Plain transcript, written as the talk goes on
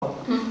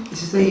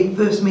This is the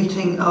first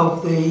meeting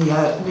of the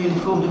newly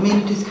formed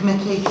Amenities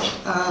Committee,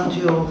 and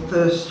your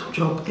first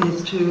job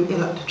is to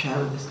elect a chair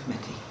of this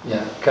committee.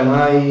 Yeah, can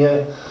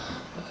I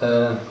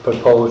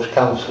propose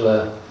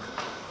Councillor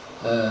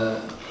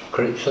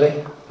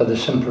Critchley, for the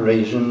simple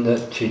reason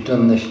that she's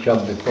done this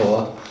job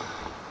before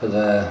for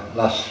the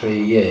last 3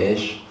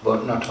 years,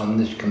 but not on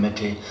this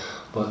committee,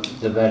 but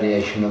the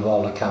variation of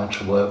all the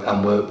council work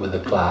and work with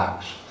the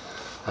clerks.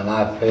 And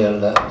I feel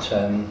that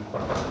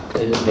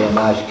it'll be a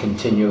nice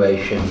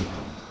continuation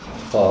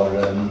for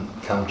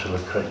Councillor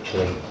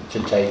Critchley to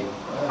take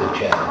the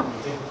chair.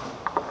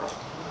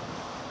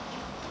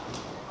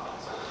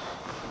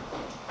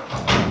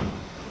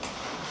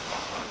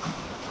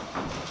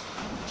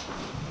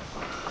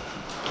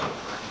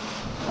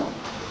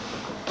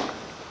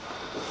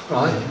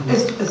 Right.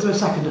 Is there a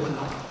seconder for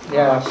that?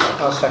 Yeah,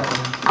 I'll second.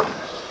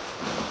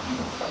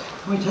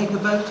 Can we take a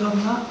vote on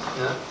that?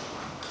 Yeah.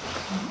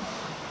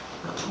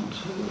 That's not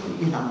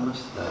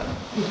unanimous. No.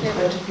 You can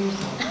vote for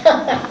yourself.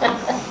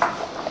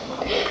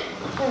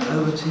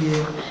 Over to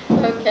you.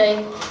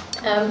 Okay.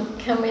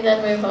 Can we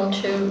then move on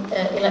to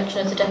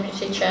election as a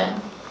deputy chair?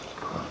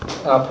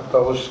 I'll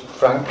propose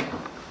Frank.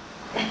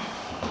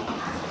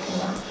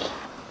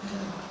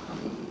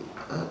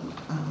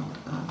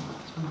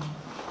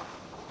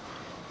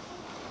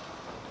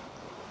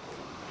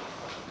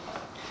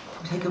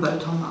 Take a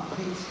vote on that,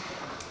 please.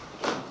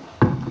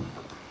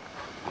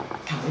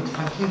 Carried,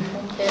 thank you.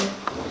 Thank you.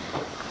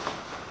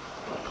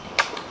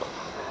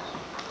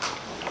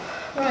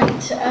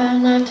 Right,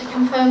 now to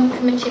confirm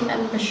committee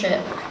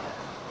membership.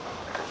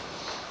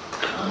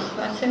 I'm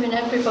assuming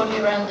everybody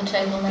around the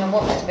table now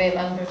wants to be a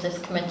member of this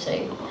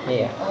committee.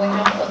 Yeah. And we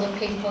have other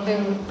people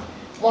who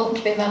want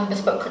to be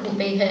members but couldn't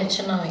be here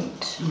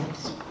tonight.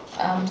 Yes.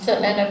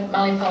 Certainly I know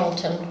Mally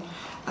Polton.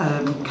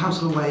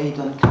 Councillor Wade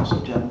and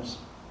Councillor Jones.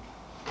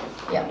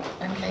 Yeah,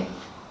 okay.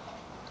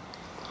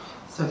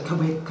 So can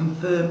we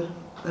confirm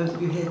those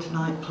of you here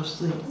tonight plus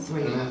the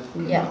three?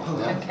 Yeah,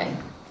 okay.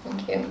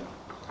 Thank you.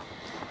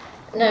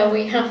 Now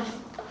we have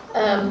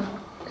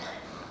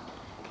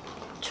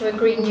to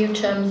agree new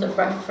terms of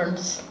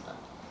reference.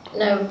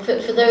 Now,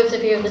 for those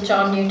of you that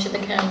are new to the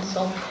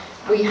council,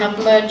 we have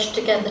merged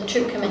together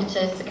two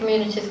committees, the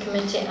Communities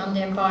Committee and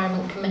the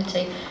Environment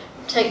Committee,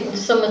 taking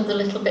some of the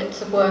little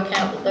bits of work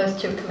out that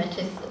those two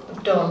committees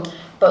have done,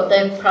 but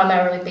they've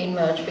primarily been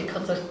merged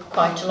because there's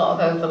quite a lot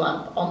of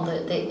overlap on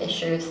the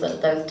issues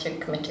that those two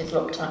committees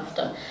looked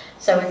after.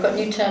 So we've got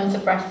new terms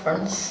of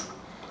reference.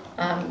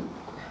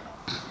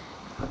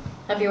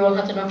 Have you all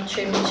had an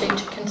opportunity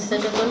to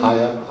consider them? I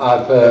have.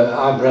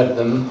 I've read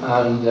them,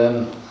 and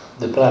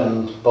the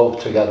blend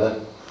both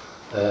together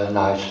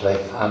nicely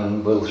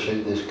and will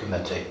suit this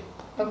committee.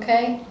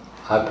 Okay.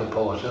 I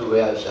propose that we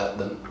accept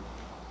them.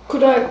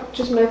 Could I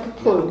just make a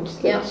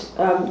point that Yeah.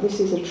 This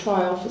is a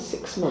trial for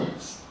 6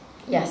 months?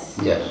 Yes.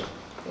 Yes.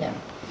 Yeah.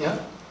 Yeah.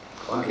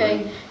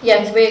 Okay.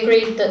 Yes, we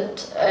agreed that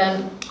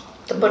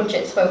the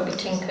budgets won't be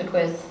tinkered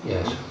with.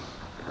 Yes.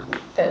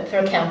 But for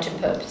accounting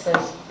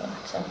purposes.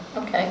 But,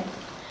 okay.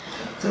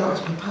 So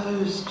that's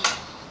proposed,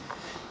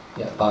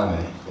 Yeah, by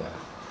me. Yeah.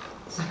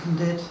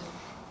 seconded,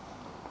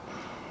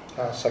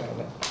 I'll second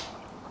it.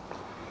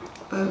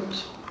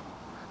 vote.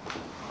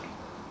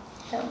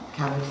 Yeah.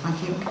 Carried,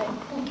 thank you. Okay.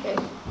 Thank you.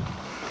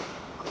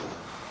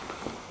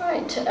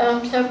 Right.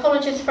 So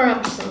apologies for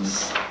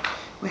absence.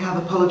 We have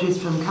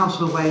apologies from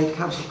Councillor Wade,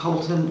 Councillor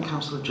Polton,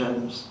 Councillor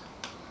Jones.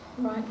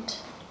 Right.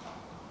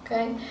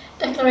 Okay.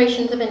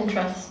 Declarations of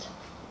interest.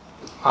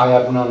 I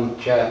have none,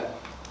 Chair.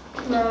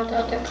 No,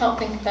 I can't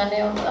think of any.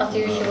 As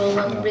usual,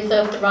 I'm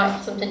reserved the right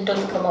if something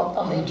does come up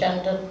on the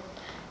agenda.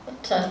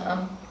 But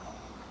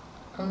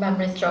on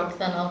memory's jog,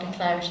 then I'll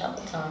declare it at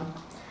the time.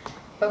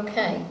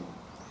 Okay.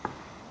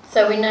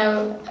 So we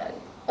now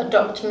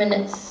adopt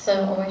minutes,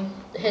 we're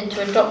here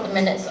to adopt the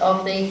minutes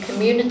of the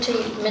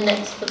community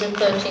minutes for the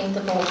 13th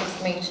of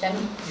August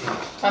meeting.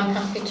 I'm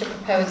happy to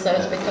propose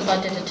those because I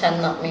did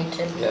attend that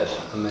meeting. Yes,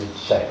 I may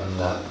second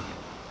that.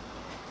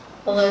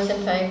 All those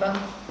in favour?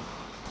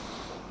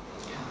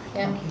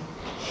 Yeah. Thank you.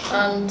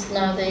 And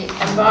now the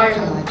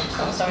environment.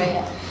 Oh, sorry,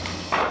 yeah.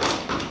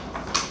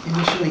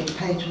 Initially,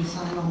 page and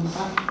sign on the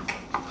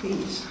back,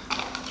 please.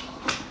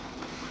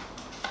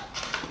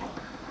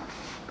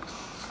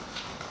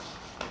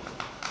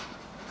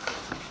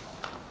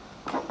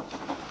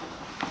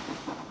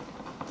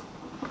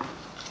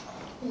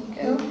 There you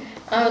go.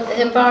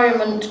 The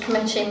Environment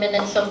Committee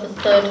minutes of the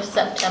 3rd of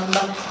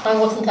September. I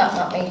wasn't at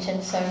that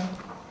meeting, so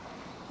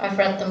I've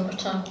read them,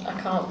 but I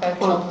can't vote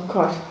Well, on I'm them.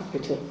 quite happy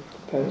to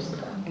propose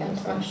them.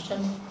 Against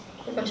Ashton.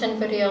 Have got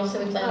anybody else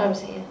who was there? I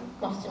was here.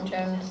 Austin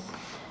Jonas.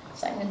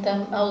 Seconded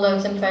them. All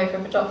those in favour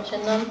of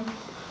adopting them?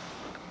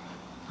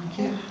 Thank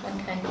you.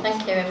 Okay,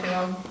 thank you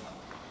everyone.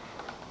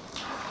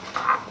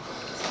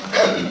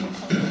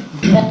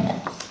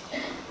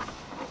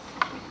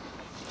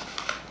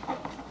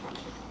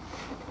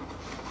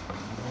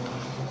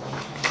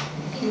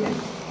 Thank you.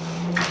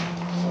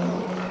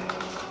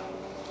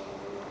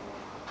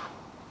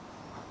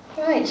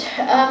 Right,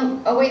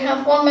 we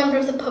have one member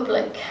of the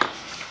public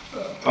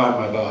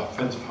Fine with that,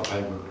 fence for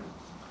payment.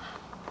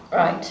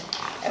 Right.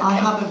 Okay. I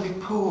have a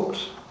report.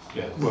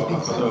 Yeah, well,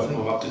 I've got a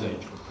more up-to-date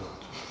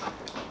report.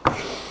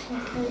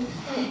 Okay,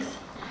 thanks.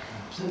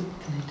 So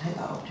can you take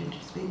that opportunity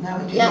to speak now? It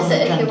is on Yes, the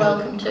if you're agenda.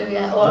 welcome to,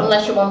 yeah. Or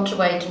unless you want to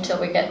wait until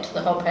we get to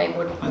the Hob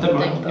Haywood I don't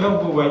mind. thing. No,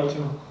 we'll wait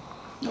till.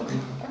 Okay.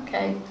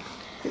 Okay.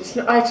 It's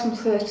not item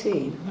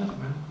 13. I don't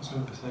mind. That's what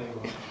I'm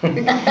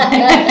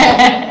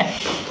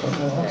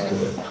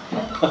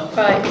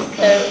Right,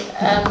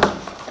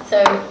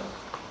 so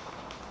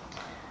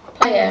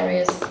play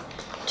areas.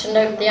 To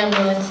note, the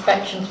annual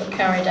inspections were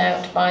carried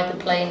out by the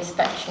play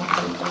inspection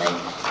company.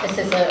 This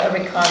is a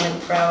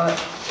requirement for our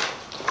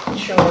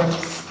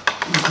insurance.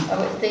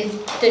 These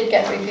did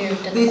get reviewed,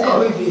 didn't they? These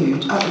got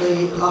reviewed at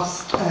the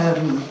last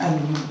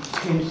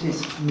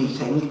communities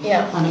meeting,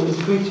 Yeah. and it was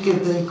agreed to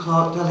give the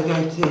clerk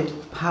delegated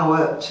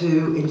power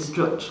to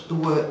instruct the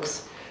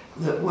works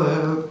that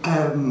were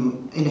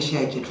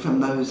initiated from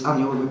those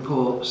annual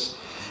reports.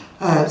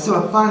 So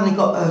I've finally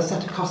got a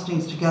set of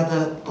costings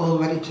together, all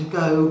ready to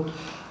go.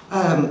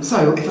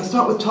 So if I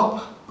start with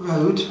Top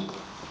Road,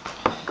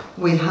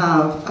 we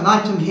have an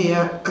item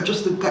here,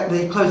 adjust the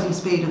closing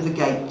speed of the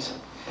gate.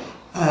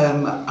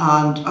 And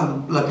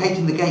I'm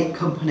locating the gate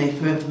company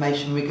for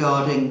information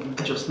regarding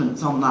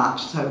adjustments on that.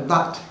 So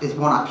that is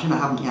one action I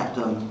haven't yet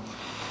done.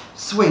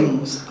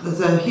 Swings, there's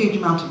a huge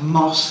amount of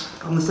moss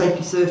on the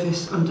safety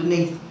surface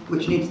underneath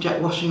which needs jet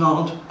washing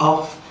on,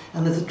 off,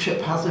 and there's a trip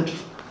hazard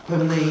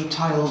from the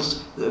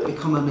tiles that have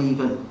become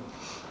uneven.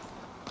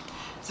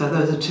 So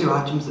those are two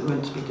items that are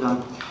going to be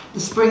done. The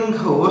spring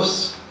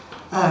course,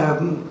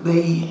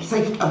 the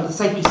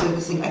safety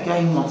surfacing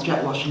again wants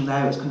jet washing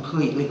there. It's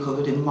completely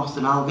covered in moss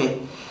and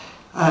algae,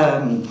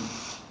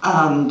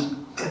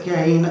 and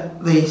again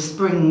the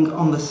spring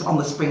on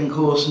the spring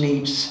course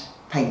needs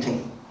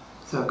painting.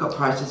 So I've got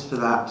prices for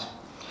that.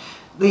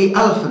 The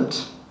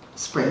elephant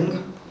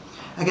spring,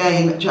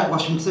 again jet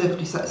washing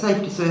safety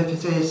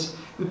surfaces,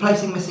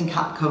 replacing missing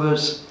cap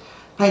covers,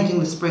 painting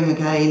the spring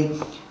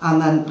again, and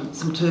then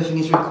some turfing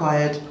is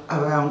required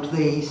around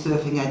the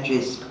surfing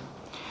edges.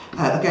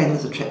 Again,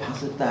 there's a trip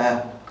hazard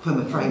there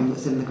from a frame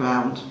that's in the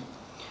ground.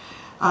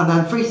 And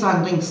then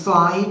freestanding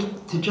slide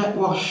to jet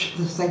wash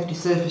the safety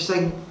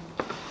surfacing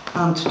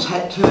and to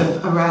take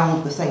turf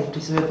around the safety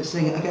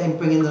surfacing, again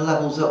bringing the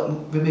levels up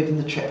and removing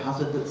the trip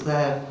hazard that's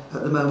there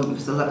at the moment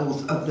because the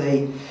levels of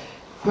the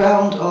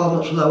ground are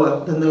much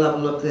lower than the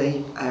level of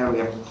the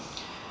area.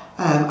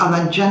 And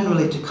then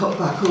generally to cut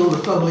back all the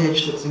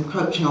foliage that's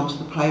encroaching onto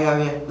the play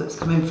area that's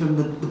coming from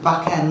the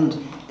back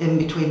end in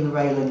between the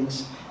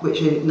railings,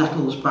 which are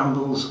nettles,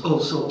 brambles, all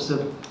sorts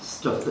of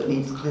stuff that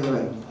needs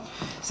clearing.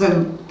 So,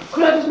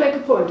 could I just make a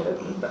point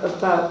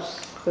about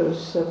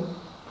those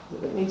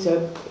that needs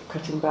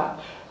cutting back?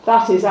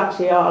 That is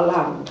actually our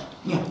land.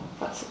 yeah,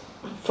 That's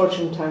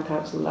Frodsham Town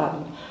Council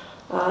land,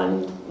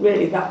 and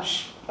really that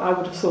I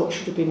would have thought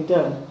should have been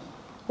done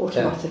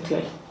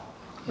automatically.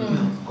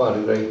 Yeah. Quite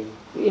agree.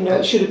 You know,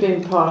 it should have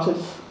been part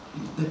of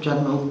the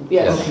general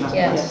yes, document.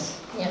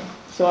 Yes. Yeah.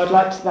 So I'd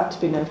like that to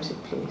be noted,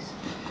 please.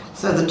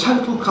 So the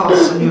total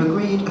cost, and you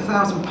agreed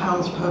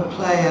 £1,000 per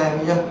play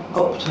area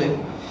up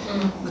to.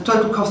 The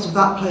total cost of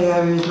that play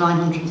area is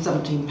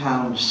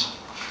 £917.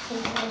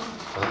 Okay.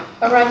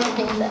 I'm right in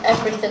thinking that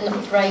everything that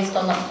was raised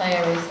on that play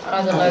area is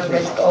either low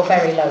risk or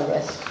very low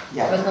risk.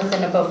 Yeah. There was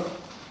nothing above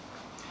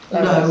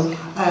low No,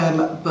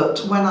 risk. but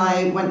when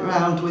I went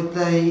round with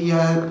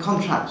the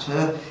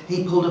contractor,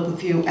 he pulled up a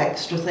few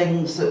extra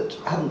things that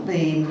hadn't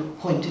been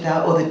pointed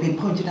out, or they'd been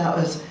pointed out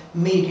as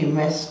medium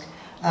risk.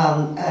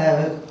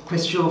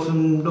 Chris Shaw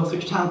from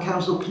Northwich Town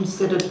Council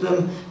considered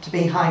them to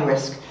be high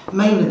risk,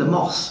 mainly the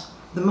moss.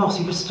 The moss,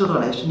 you just stood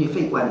on it and your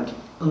feet went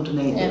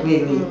underneath. Yeah.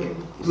 It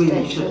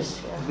really should.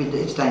 Yeah.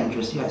 It's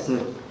dangerous, yeah. So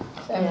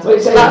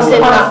So that's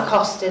in that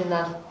cost in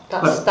there.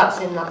 That's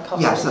in that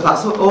cost. yeah, so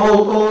that's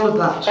all of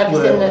that.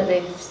 Everything that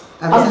they've.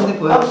 Everything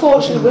they've worked.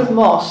 Unfortunately, with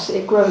moss,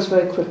 it grows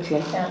very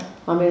quickly. Yeah.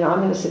 I mean,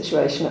 I'm in a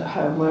situation at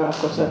home where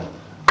I've got a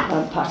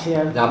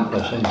patio.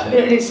 Dampness, isn't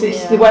it? It's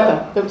Yeah. the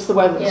weather. It's the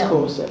weather that's Yeah.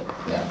 caused it.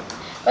 Yeah.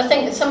 I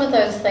think that some of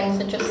those things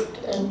are just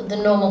the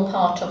normal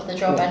part of the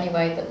job Yeah.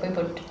 anyway, that we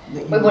wouldn't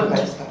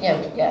expect.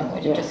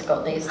 we'd have just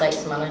got the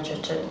estates manager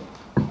to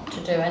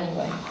do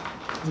anyway.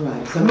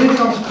 Right, so moving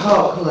on to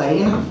Park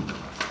Lane,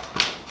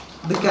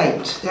 the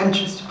gate, the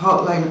entrance to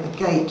Park Lane at the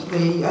gate,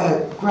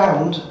 the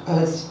ground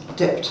has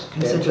dipped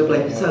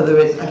considerably, Yeah. so there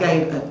is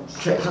again a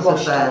trip hazard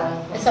there.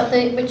 Is that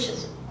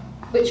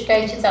which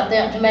gate is that?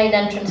 The main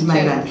entrance? The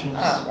main to? entrance.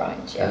 Oh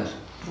right, yeah. Yes.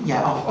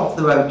 Yeah, off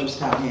the road just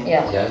down here.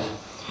 Yeah. Yes.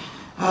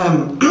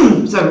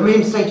 So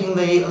reinstating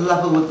the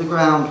level with the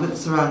ground with the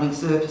surrounding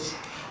surface,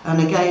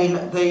 and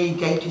again the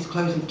gate is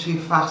closing too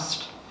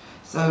fast,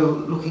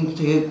 so looking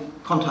to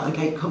contact the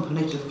gate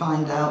company to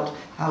find out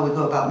how we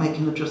go about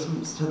making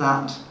adjustments to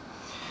that.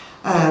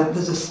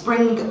 There's a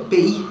spring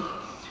B,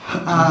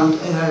 and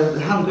the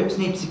hand grips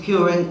need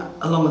securing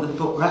along with the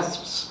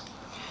footrests.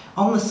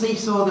 On the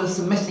seesaw there's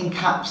some missing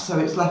caps, so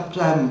it's left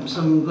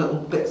some little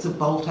bits of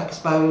bolt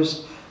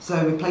exposed,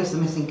 so replace the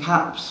missing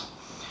caps.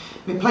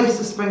 Replace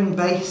the spring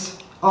base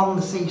on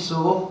the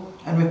seesaw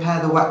and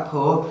repair the wet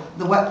pour.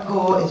 The wet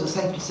pour is a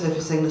safety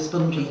surfacing, the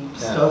spongy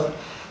stuff.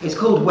 It's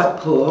called wet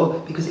pour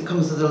because it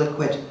comes as a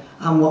liquid,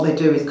 and what they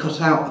do is cut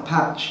out a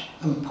patch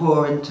and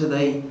pour into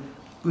the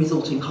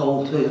resulting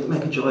hole to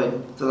make a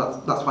join.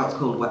 So that's why it's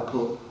called wet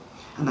pour,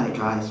 and then it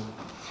dries.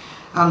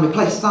 And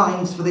replace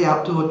signs for the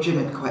outdoor gym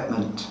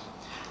equipment.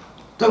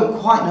 Don't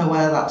quite know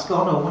where that's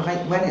gone or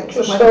when it's...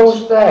 Just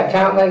those there,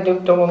 can't they do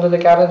done under the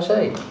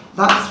guarantee?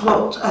 That's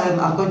what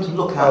I'm going to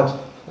look at. Oh,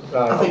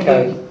 right, I think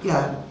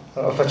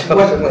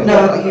okay.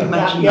 No, you've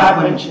mentioned that.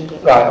 I mentioned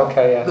it. Right,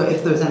 okay, yeah. But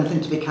if there was anything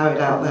to be carried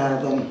out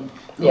there, then look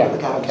Yeah, at the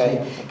guarantee.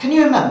 okay. Can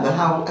you remember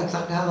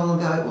exactly how long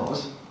ago it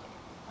was?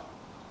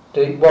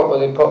 What were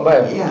they put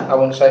there? Yeah. I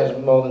wouldn't say it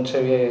was more than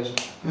 2 years.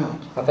 Right.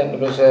 I think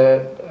there was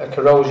a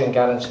corrosion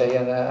guarantee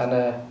and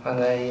a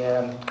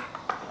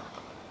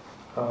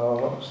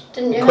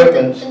Didn't you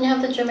equipment. didn't you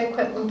have the gym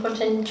equipment put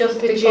in just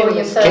The before gym your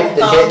was- first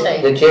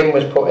party? The gym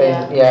was put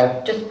in,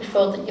 yeah, Just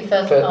before your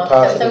first First party.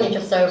 party. So it's only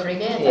just over a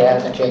year. Yeah,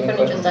 Then, gym you've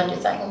only just equipment. had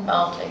your second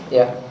party.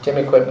 yeah. Gym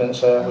equipment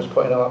was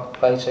put in a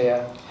lot later,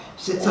 yeah.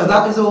 So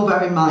that is all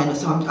very minor,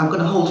 so I'm going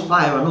to hold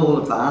fire on all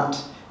of that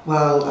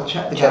while I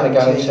check the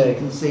guarantee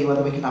and see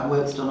whether we can have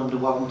works done under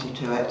warranty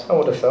to it. I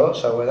would have thought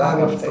so with that. I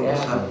would have after, thought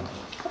yeah. so.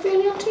 Have you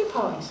only had 2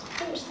 parties? I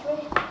think it was 3.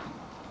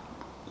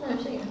 No, I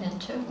think you've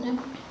had two, haven't you?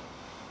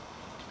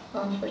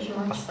 Oh, I suppose you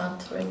might have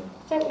had 3. I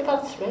think we've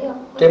had 3,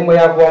 haven't we? Didn't we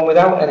have one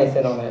without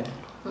anything on it?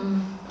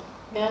 Mm.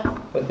 Yeah.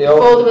 With the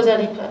Before old, there was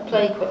any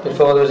play equipment.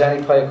 before there was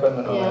any play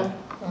equipment on Yeah. it?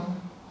 Mm.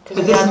 Because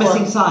Is we this had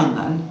missing one. sign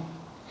then?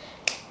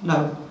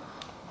 No.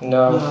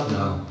 No.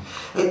 No.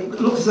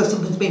 It looks as though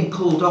something's been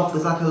pulled off.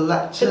 There's like a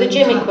lectern. So the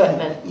gym type thing.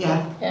 equipment?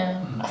 Yeah. Yeah.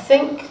 I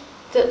think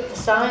that the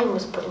sign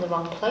was put in the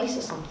wrong place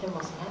or something,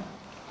 wasn't it?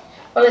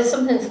 Well, it's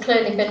something that's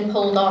clearly been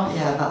pulled off.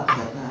 Yeah, that's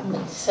it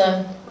there. It's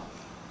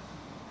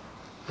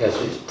Yes,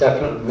 it's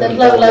definitely the been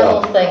low pulled level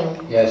up.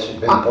 thing. Yes, it's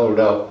been pulled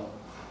up.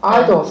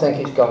 I don't think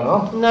it's gone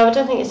on. No, I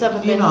don't think it's ever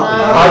You been know, there.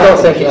 I don't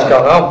think it's Yeah.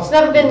 gone on. It's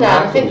never been there.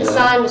 I think the Yeah.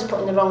 sign was put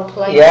in the wrong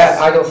place. Yeah,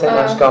 I don't think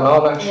that's gone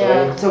on actually.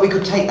 Yeah. So we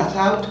could take that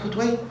out, could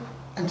we?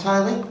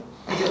 Entirely?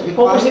 Is it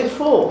What was required? it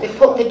for? They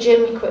put the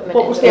gym equipment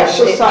What in was the the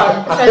actual it-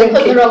 sign? I So they think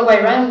put it it- the wrong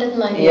way round, didn't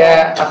they?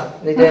 Yeah,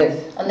 they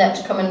did. And they had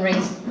to come and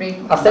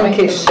I think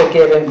it's to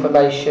give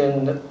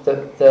information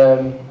that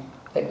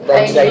they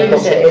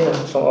put it in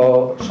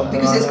or something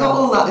Because like it's that. got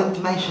all that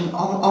information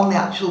on the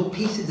actual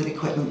pieces of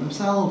equipment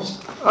themselves.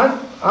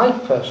 I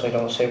personally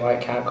don't see why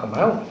it can't come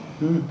out.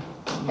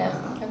 Yeah,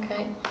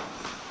 okay.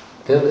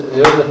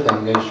 The other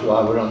thing is,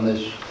 while we're on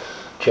this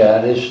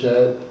chair, is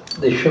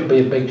there should be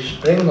a big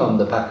spring on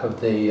the back of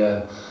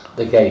the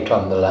gate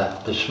on the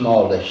left, the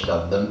smallest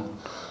of them,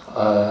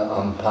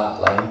 on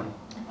Park Lane,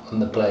 on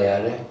the play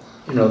area.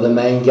 You know, the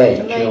main gate.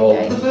 The main you know,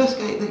 gate. The first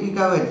gate that you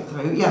go in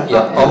through, yeah,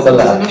 Yeah, on the there's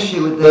left. an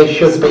issue with the There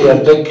should be a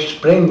speed. big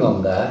spring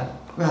on there.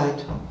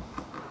 Right.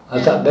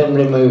 Has that been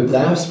removed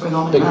There's no then? spring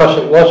on it Because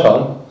now. it was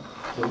on.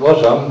 It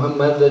was on, and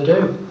when they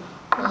do.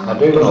 I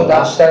do know Doesn't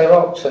that that. stay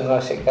locked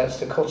unless it gets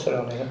the cutter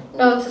on it?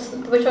 No, it's just,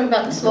 we're talking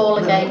about the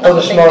smaller gate. Oh, not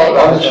the big small gate.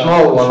 On the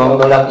small one on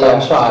the left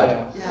hand side.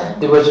 Yeah. Yeah.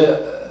 There was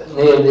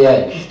near the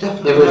edge.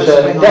 There's There definitely was no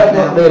spring on it now.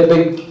 definitely a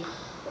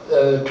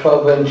big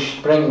 12-inch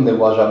spring there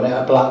was on it,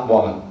 a black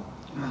one.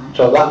 Right.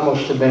 So that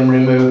must have been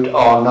removed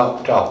or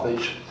knocked off.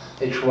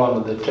 It's one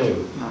of the two.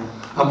 Right.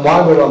 And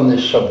while we're on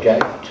this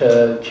subject,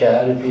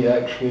 Chair, if you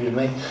excuse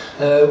me,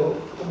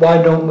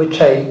 why don't we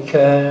take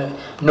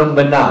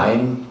number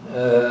 9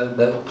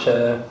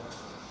 that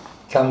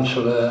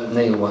Councillor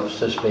Neil wants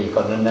to speak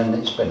on, and then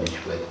it's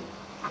finished with,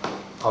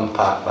 on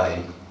Park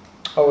Lane,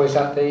 Oh, is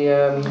that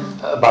the...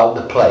 about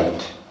the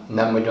plate, and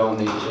then we don't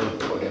need to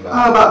put it How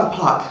back. about the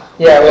plaque?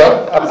 Yeah,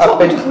 well, I thought I've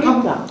we'd been...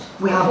 agreed that.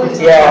 We have, but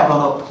it's Yeah. not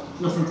gone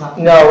up. Nothing's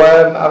happened. No,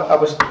 I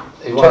was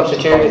He wants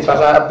talking to to Judith. talk.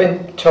 I've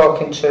been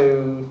talking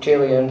to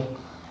Gillian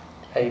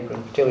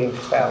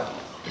Fell.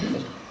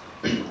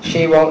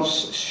 She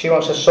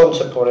wants her son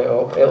to put it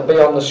up. It'll be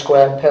on the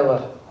square pillar,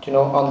 do you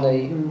know, on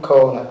the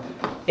corner.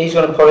 He's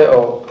going to put it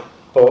up,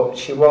 but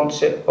she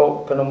wants it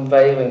up and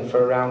unveiling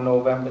for around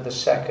November the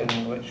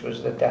 2nd, which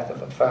was the death of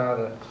her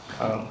father,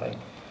 apparently.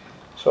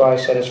 So I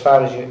said, as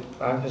far as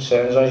I'm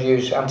concerned, as long as you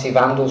use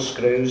anti-vandal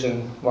screws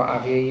and what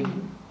have you,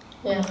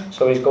 Yeah.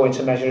 so he's going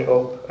to measure it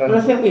up. But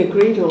I think we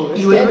agreed all this.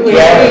 You didn't agree? we?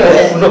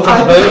 Yeah, nothing's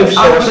I moved,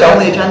 so put it's it on on-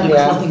 the agenda because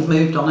yeah. nothing's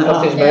moved on it.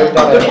 Nothing's Yeah. moved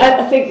on But it.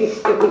 I think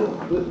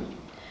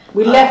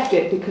we left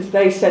it because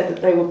they said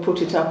that they would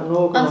put it up and I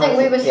organise think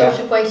we it. were Yeah.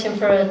 sort of waiting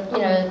for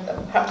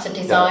perhaps a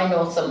design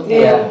or something.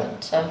 Yeah.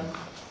 But,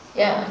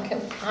 yeah, I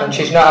can. And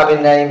she's not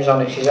having names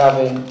on it, she's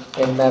having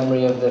in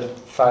memory of the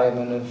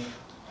firemen of...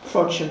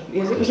 Frodsham.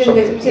 Yes, it was Something.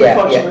 in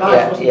Frodsham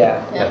Life, wasn't it?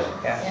 yeah. Yeah.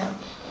 Yeah.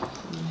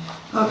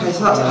 Yeah. Okay,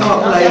 so that's Yeah.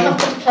 Park I'll Lane. have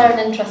to declare an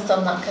interest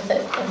on that because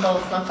it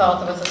involves my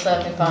father was a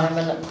serving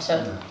fireman at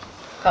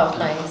Park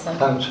Lane. So.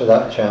 Thanks for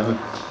that, Chairman.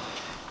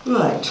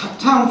 Right,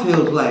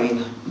 Townfield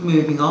Lane,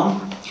 moving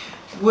on.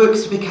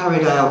 Works to be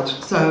carried out.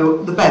 So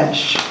the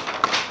bench,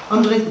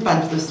 underneath the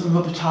bench there's some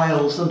rubber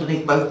tiles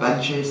underneath both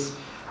benches,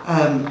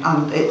 and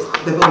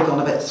they've all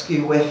gone a bit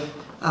skew with.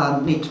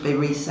 and need to be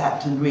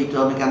reset and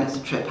redone. Again, it's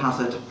a trip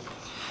hazard.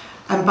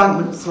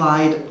 Embankment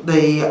slide,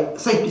 the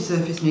safety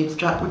surface needs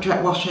jet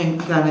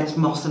washing. Again, it's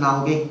moss and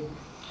algae.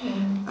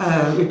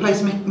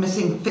 Replace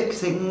missing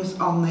fixings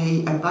on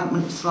the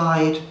embankment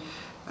slide,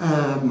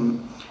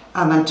 and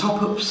then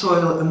top up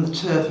soil and the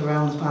turf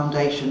around the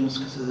foundations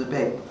because there's a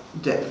big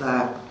dip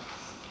there.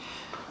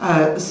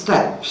 The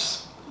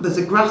steps, there's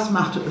a grass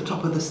mat at the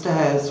top of the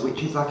stairs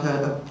which is like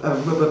a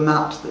rubber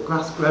mat that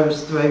grass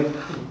grows through,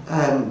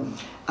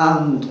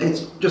 and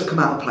it's just come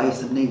out of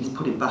place and needs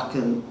putting back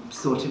and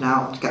sorting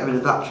out to get rid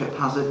of that trip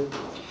hazard.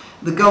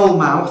 The goal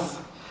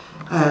mouth,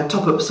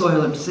 top up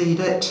soil and seed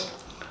it.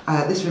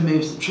 This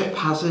removes the trip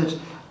hazard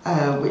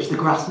which the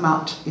grass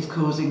mat is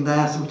causing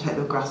there, so we take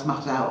the grass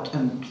mat out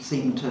and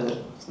seed and turf,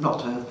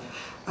 not turf,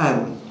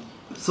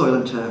 soil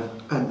and turf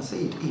and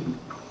seed even.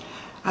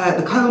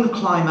 The cone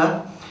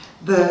climber,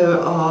 there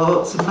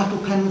are some metal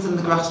pins in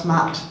the grass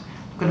mat.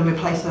 I'm going to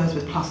replace those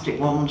with plastic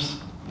ones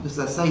because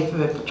they're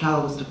safer if the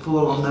child was to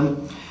fall on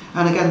them.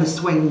 And again, the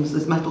swings,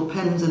 there's metal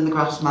pins in the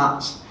grass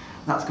mats.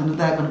 They're going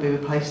to be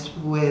replaced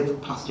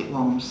with plastic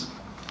ones.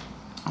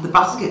 The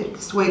basket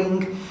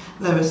swing,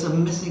 there are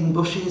some missing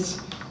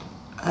bushes,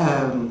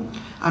 and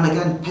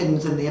again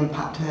pins in the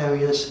impact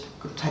areas,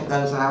 could take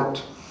those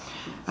out.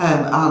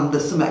 And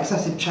there's some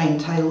excessive chain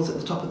tails at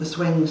the top of the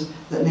swings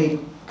that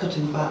need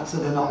cutting back so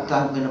they're not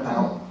dangling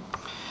about.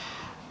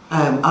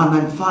 And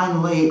then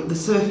finally the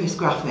surface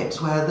graphics,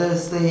 where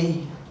there's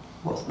the,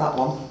 what's that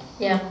one?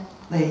 Yeah.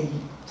 The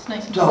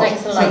Snakes and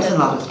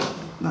ladders.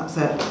 That's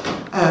it.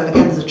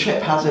 Again, there's a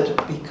trip hazard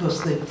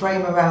because the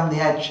frame around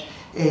the edge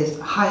is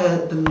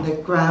higher than the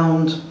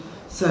ground,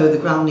 so the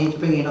ground needs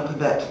bringing up a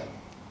bit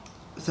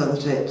so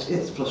that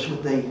it's flush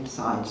with the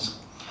sides.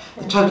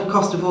 The total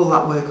cost of all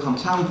that work on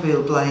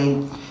Townfield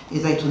Lane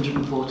is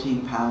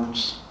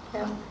 £814.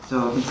 Yeah.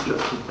 So I've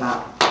instructed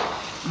that.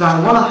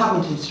 Now, what I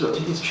haven't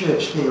instructed is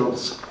church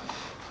fields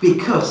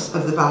because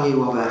of the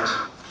value of it.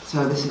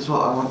 So this is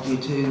what I want you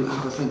to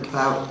have a think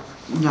about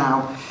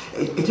now.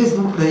 It is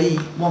the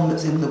one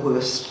that's in the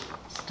worst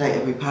state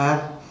of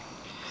repair.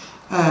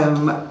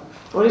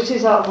 Well, it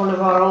is one of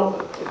our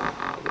old,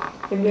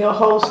 in the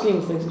whole scheme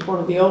of things, it's one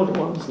of the older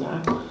ones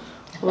now,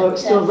 although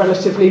it's still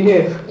relatively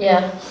new.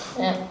 Yeah,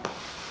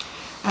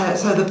 yeah.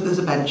 So there's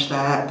a bench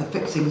there, the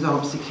fixings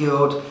aren't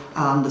secured,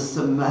 and there's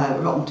some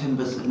rotten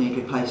timbers that need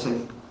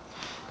replacing.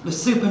 The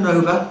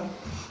Supernova,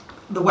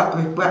 the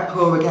wet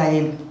pour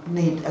again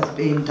has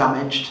been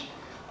damaged,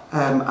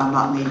 and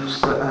that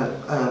needs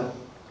a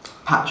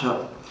patch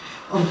up.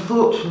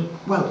 Unfortunately,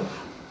 well,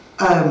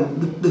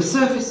 the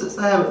surface that's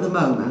there at the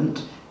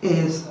moment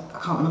is, I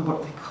can't remember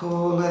what they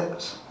call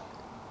it.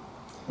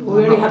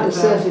 We only had the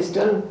surface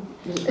done.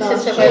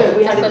 This is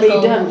we had it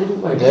redone,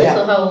 didn't we? There's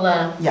a hole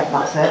there. Yeah,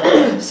 that's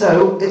it.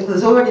 So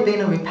there's already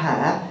been a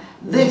repair.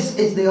 This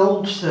is the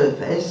old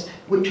surface,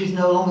 which is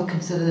no longer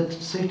considered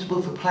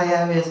suitable for play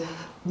areas,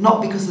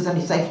 not because there's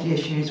any safety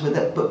issues with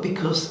it, but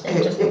because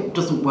it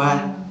doesn't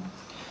wear.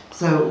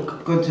 So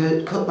going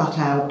to cut that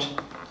out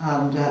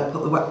and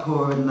put the wet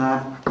pour in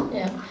there.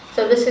 Yeah.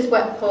 So this is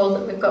wet pour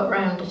that we've got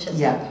round it, isn't it?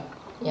 Yeah.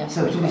 Yeah.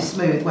 So it will be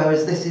smooth,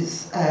 whereas this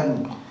is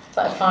it's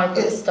like fibre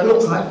it stuff.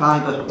 looks like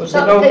fibre. Was Is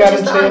there that no the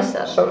pictures that I guarantee?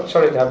 sent?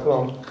 Sorry, Dad, go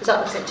on. Is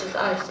that the pictures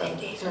that I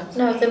sent? Isn't it?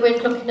 No, we're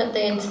looking at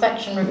the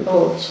inspection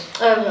report.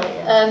 Oh, right,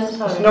 yeah. There's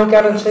Sorry. no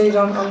guarantees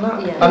on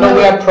that? Yeah. I know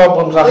we had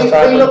problems last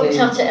time We with looked the...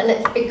 at it, and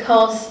it's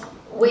because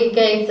we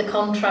gave the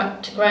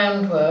contract to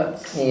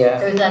Groundworks,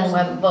 Yeah. who then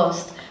went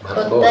bust.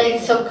 But they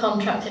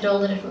subcontracted all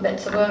the different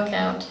bits of work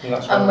out,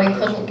 and we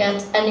couldn't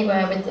get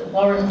anywhere with the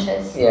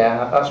warranties.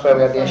 Yeah, that's where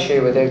we had the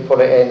issue with who put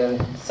it in,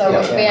 and So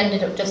we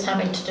ended up just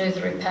having to do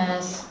the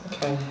repairs.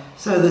 okay.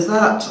 So there's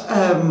that,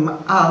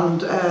 and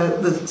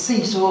the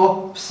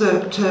seesaw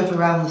turf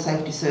around the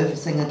safety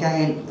surfacing,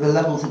 again, the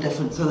levels are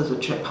different, so there's a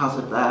trip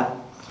hazard there.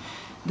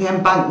 The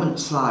embankment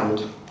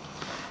slide.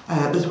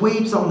 There's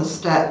weeds on the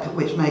step,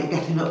 which make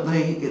getting up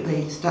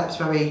the steps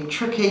very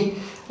tricky,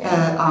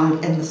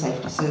 and in the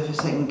safety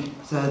surfacing,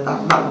 so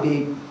that will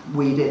be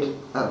weeded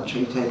and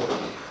treated.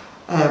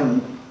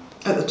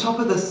 At the top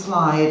of the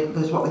slide,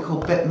 there's what they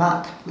call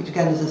bitmac, which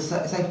again is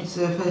a safety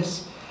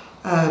surface,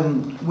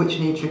 which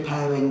needs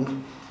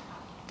repairing,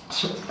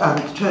 and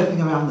turfing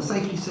around the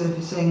safety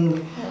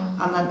surfacing.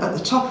 And then at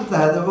the top of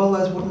there are all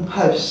those wooden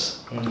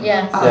posts.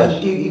 Yes.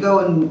 And you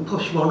go and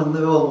push one and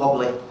they're all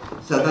wobbly,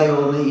 so they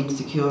all need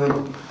securing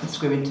and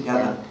screwing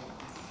together.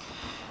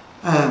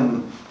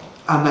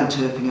 And then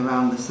turfing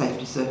around the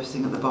safety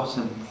surfacing at the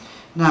bottom.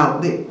 Now,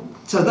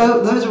 those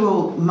are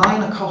all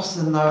minor costs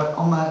on their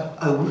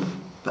own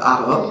that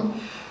add up.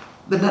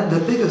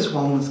 The biggest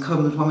ones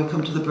come when we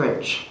come to the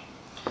bridge.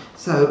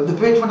 So the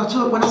bridge, when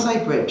I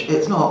say bridge,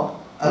 it's not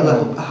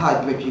a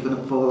high bridge you're going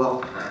to fall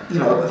off,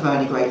 of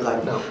any great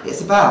length. No.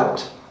 It's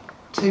about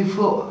 2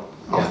 foot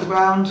off the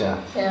ground.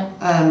 Yeah. Yeah.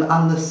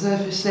 And the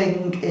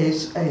surfacing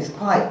is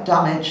quite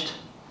damaged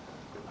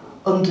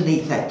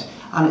underneath it,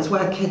 and it's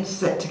where kids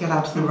sit to get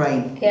out of the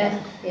rain.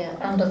 Yeah. Yeah.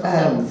 And other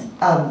things.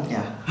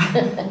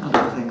 And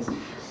other things.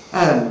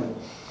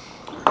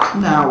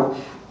 Now,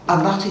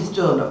 and that is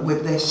done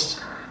with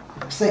this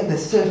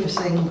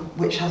surfacing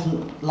which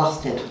hasn't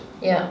lasted.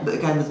 Yeah. But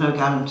again, there's no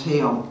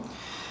guarantee on.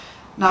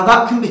 Now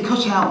that can be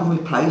cut out and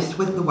replaced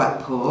with the wet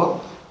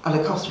pour at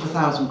a cost of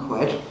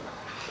 £1,000,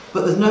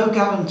 but there's no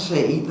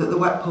guarantee that the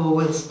wet pour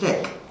will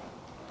stick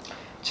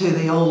to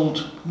the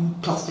old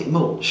plastic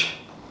mulch.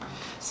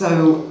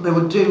 So they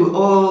would do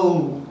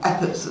all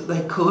efforts that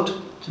they could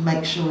to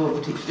make sure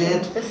that it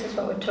did. This is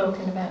what we're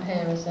talking about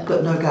here, is it?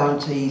 But no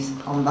guarantees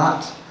on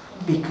that,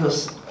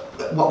 because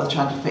what they're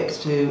trying to fix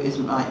to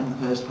isn't right in the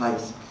first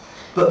place.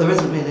 But there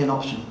isn't really an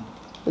option.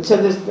 And so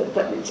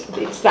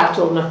it's that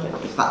or nothing.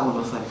 It's that or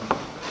nothing.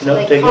 So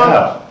Not dig it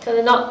out. So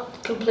they're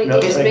not completely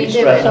Not dig it redo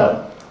straight it.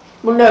 out.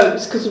 Well, no,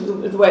 it's because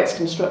of the way it's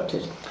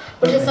constructed.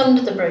 But it's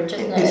under the bridge,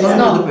 isn't it? It's not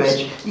under the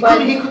bridge.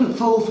 You couldn't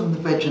fall from the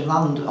bridge and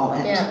land on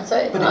it. Yeah,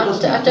 so But it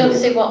doesn't I don't do it.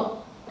 see what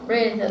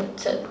really that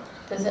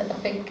there's a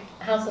big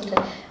hazard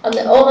in.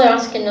 And all they're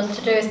asking us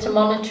to do is to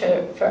monitor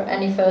it for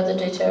any further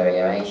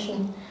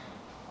deterioration,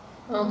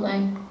 aren't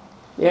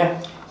they?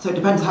 Yeah. So it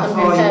depends how And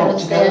far you repair want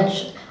at to the go.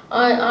 edge.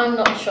 I'm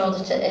not sure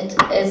that it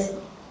is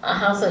a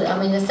hazard.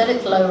 I mean, they said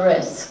it's low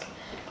risk.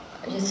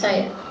 As you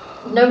say,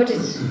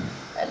 nobody's,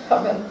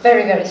 probably a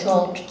very, very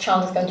small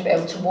child is going to be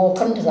able to walk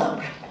under that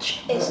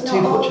bridge. It's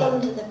Too not all much.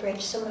 under the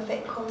bridge, some of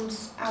it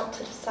comes out to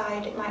the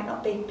side, it might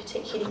not be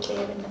particularly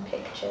clear in the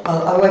picture.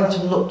 I went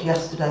and looked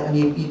yesterday, and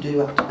you do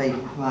have to be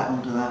right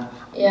under there.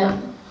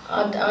 Yeah,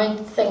 I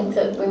think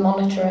that we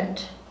monitor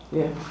it.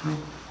 Yeah.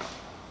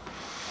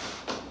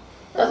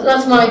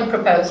 That's my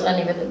proposal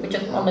anyway, that we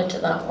just monitor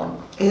that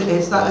one.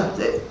 Is that?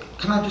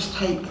 Can I just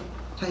take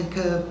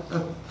a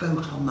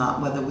vote on that,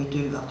 whether we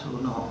do that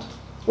or not?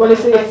 Well,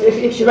 if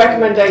the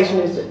recommendation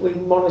is that we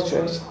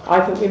monitor it, I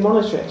think we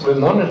monitor it. We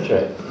monitor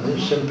it, and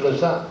it's simple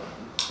as that.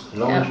 As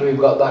long as we've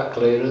got that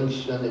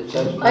clearance and it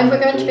says... If we're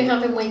going to be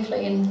having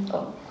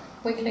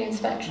weekly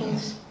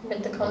inspections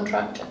with the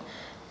contractor,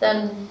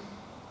 then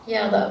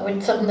yeah, that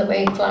would something that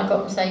we flag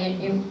up and say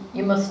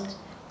you must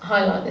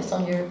highlight this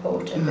on your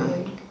report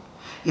every week.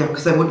 Yeah,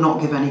 because they would not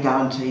give any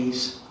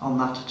guarantees on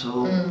that at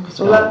all.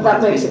 Well,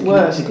 that makes it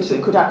worse, because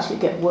it could actually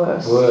get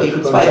worse. So you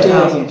could spend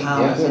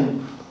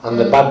 £1,000 and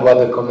the bad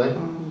weather come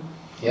in.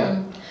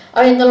 Yeah.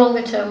 I mean, in the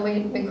longer term,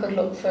 we could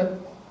look for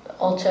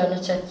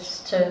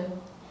alternatives to...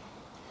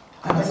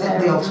 And I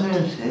think the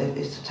alternative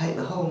is to take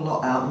the whole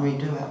lot out and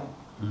redo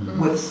it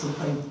with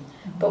something.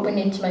 But we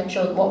need to make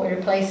sure that what we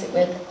replace it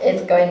with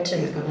is going to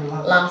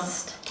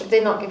last. Did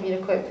they not give you a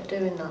quote for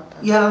doing that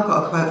then? Yeah, I've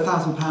got a quote,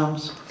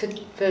 £1,000.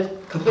 For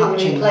completely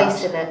patching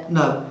replacing that. it?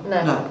 No.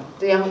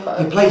 They haven't got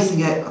a...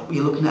 Replacing it,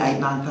 you're looking at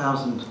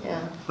 8,000 £9,000.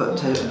 Yeah. But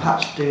to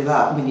patch to do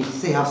that, I mean, you can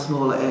see how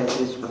small it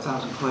is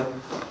 £1,000.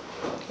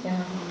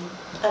 Yeah.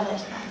 And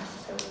it's not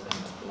necessarily going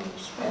to be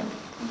useful. Yeah.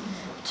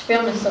 To be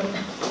honest,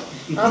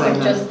 You'd I say would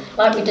no. just,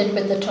 like we did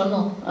with the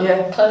tunnel,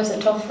 close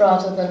it off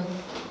rather than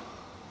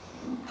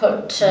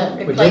put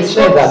We replace did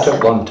say that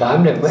at one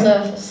time, didn't we?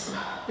 surface.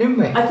 Didn't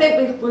we? I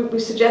think we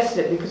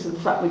suggested it because of the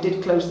fact we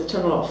did close the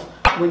tunnel off.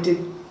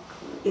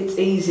 It's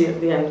easier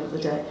at the end of the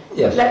day.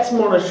 Yes. Let's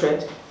monitor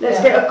it.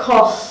 Let's get a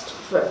cost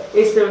for,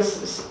 is there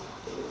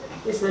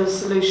a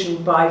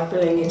solution by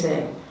filling it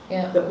in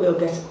that we'll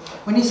get?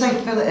 When you say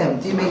fill it in,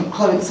 do you mean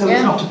close so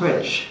it's not a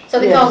bridge? So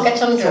they can't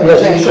get under it?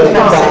 Yes, so they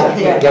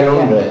can't get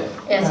under it.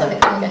 Yeah, so they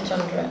can't get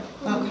under it.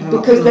 Okay,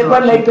 because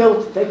when they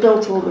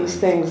built all these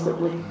things that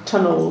were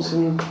tunnels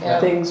and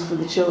things for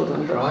the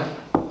children. Right.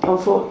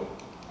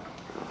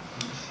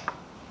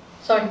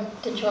 Sorry,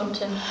 did you want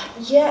to?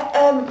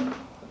 Yeah,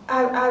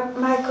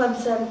 my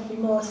concern would be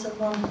more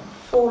someone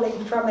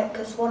falling from it,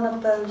 because one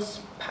of those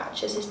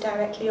patches is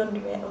directly under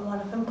it and one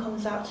of them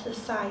comes out to the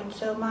side.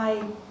 So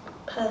my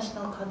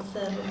personal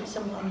concern would be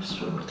someone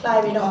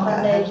climbing up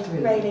on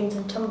the railings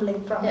and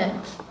tumbling from it.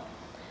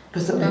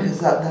 Because they're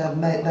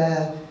designed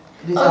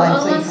so you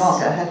can't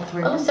get a head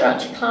through. Unless they're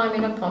actually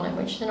climbing up on it,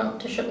 which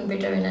they shouldn't be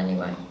doing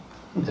anyway.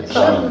 They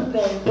shouldn't be,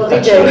 but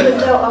the children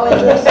don't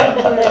always listen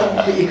to it.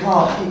 But you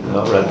can't.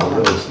 Not read the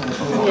rules.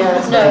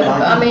 Yeah, no,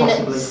 but I mean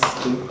it's...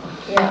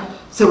 Yeah.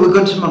 So we're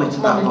going to monitor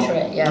that. Monitor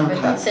it, yeah,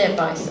 but that's the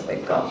advice that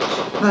we've got.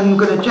 Then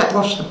we're going to jet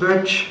wash the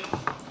bridge.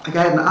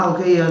 Again,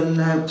 algae and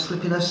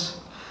slippiness.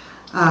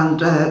 And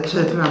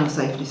turf around the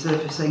safety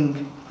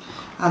surfacing.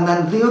 And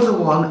then the other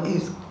one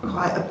is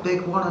quite a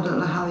big one. I don't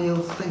know how you'll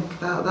think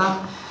about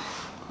that.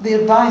 The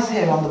advice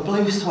here on the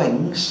blue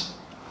swings,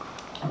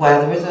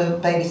 where there is a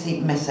baby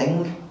seat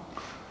missing,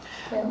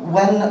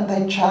 when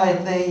they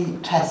tried the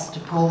test to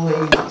pull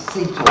the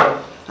seat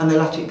up and they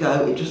let it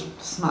go, it just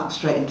smacked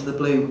straight into the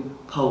blue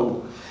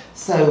pole.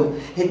 So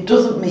it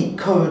doesn't meet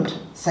current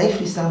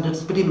safety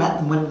standards, but it met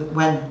them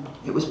when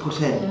it was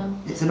put in. Yeah.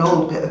 It's an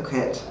old bit of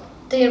kit.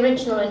 The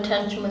original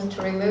intention was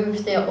to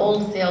remove all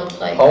the old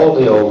plate. All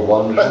the old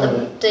ones.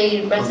 But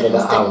the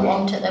residents didn't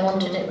want it, they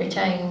wanted it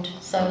retained.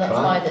 So that's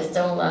why they're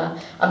still there.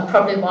 And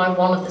probably why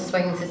one of the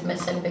swings is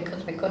missing,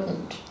 because we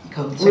couldn't.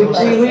 We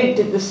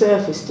redid the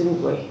surface,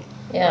 didn't we?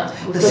 Yeah.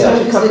 The We've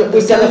done it a couple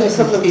of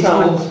surface is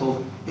times.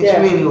 awful. It's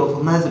Yeah. really awful,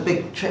 and there's a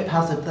big trip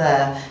hazard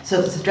there.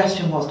 So the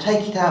suggestion was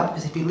take it out,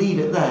 because if you leave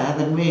it there,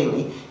 then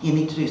really you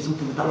need to do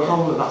something with that Yeah.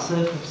 whole of that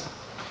surface.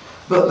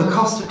 But the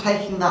cost of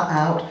taking that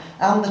out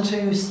and the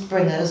 2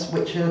 springers,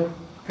 which are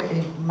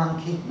pretty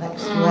manky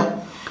next to it,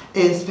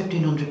 is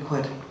 1,500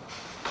 quid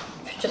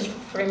Just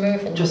for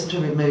removing. just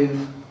to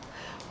remove.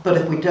 But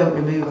if we don't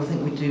remove, I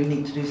think we do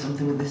need to do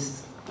something with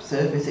this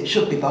surface. It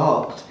should be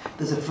barked.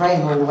 There's a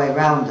frame all the way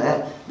around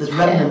it. There's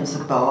remnants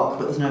of bark,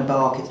 but there's no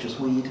bark. It's just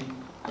weed.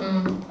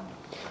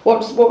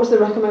 What was the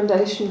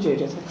recommendation,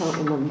 Judith? I can't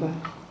remember.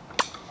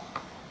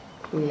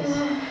 Please.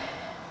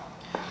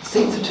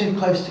 Seats are too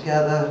close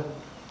together,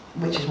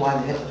 which is why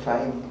they hit the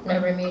frame.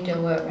 No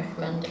remedial work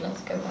recommended.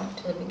 Let's go back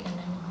to the beginning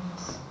on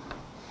this.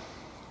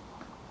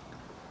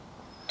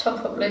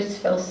 Top up loose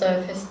fill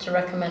surface to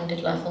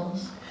recommended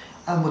levels.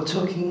 And we're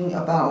talking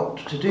about,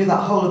 to do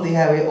that whole of the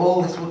area,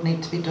 all this would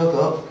need to be dug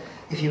up.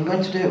 If you were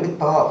going to do it with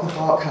bark, the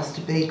bark has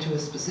to be to a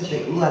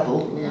specific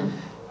level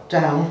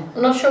down.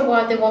 I'm not sure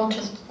why they want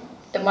us,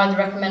 why they're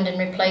recommending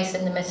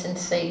replacing the missing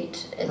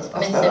seat. It's I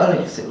missing. suppose only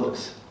because it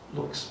looks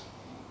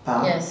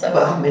bad. Yeah, so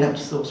but I haven't been able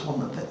to source one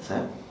that fits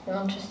it. they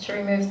want us to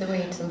remove the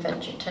weeds and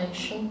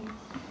vegetation.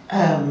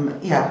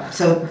 Yeah,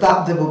 so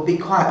that there will be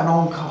quite an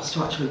on cost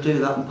to actually do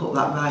that and put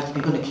that right. If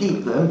you're going to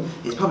keep them,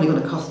 it's probably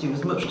going to cost you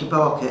as much to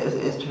bark it as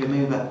it is to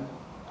remove it.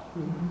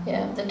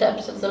 Yeah, the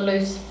depth of the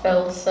loose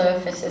filled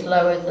surface is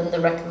lower than the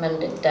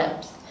recommended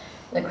depth.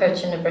 They're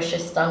quoting a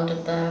British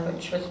standard there,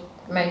 which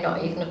may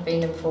not even have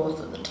been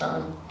enforced at the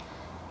time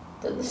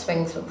that the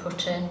swings were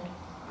put in.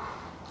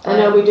 I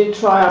know we did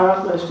try our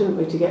utmost, didn't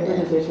we, to get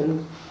rid of it,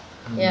 and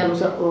yeah, was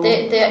that wrong?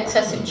 the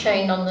excessive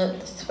chain on the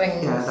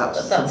swings, Yeah,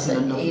 that's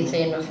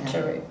easy enough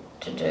to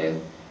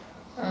do.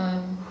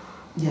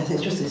 Yes,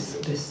 it's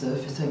just this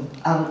surfacing,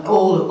 and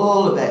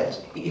all of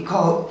it. You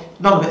can't.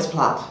 None of it's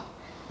flat.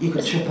 You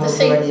could trip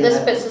over any of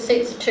it. The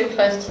seats are too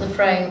close to the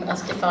frame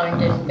as defined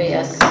in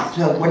BS.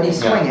 So when you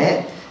swing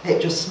it,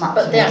 it just smacks.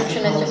 But the against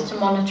action the is hull. just to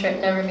monitor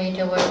it. No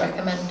remedial work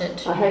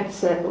recommended. I hate to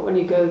say it, but when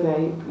you go there,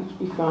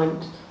 you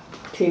find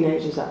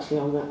teenagers actually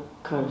on that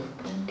kind of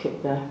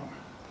kit there.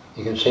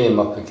 You can see them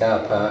up the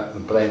car park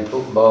and playing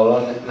football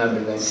on it and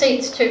everything.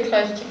 Seats too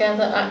close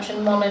together.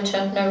 Action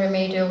monitor. No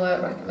remedial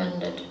work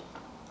recommended.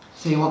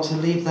 So you want to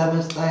leave them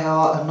as they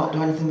are and not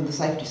do anything with the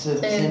safety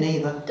surface in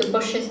either. The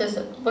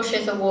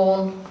bushes are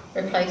worn.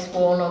 Replace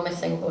worn or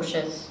missing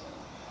bushes.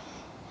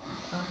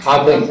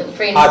 I think to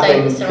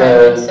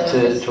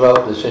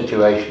help the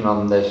situation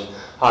on this,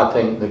 I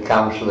think the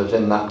councillors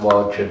in that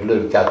ward should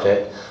look at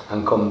it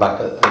and come back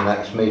at the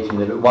next meeting.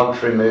 If it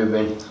wants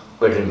removing,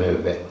 we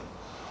remove it.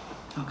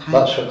 Okay.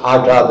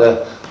 I'd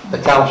rather the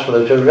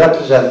councillors who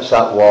represents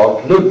that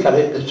ward look at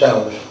it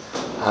themselves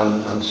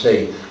and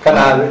see. Can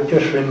I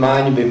just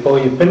remind you before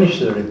you finish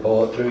the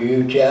report through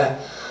you, Chair,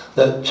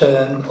 that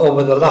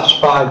over the last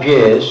 5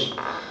 years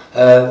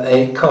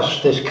it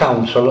cost this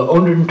council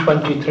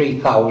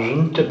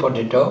 £123,000 to put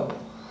it up.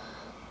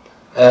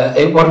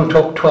 It wasn't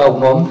up 12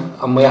 months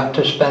and we had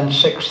to spend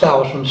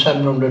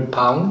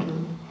 £6,700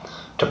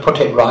 to put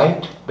it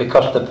right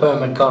because the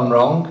firm had gone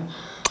wrong,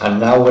 and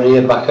now we're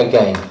here back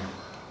again.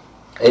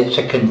 It's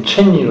a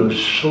continual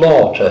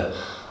slaughter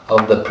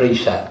of the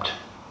precept.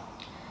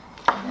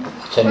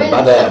 It's in a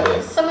bad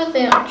area. Some of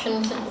the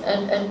actions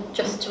are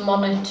just to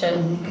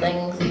monitor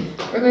things.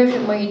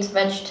 Removing weeds,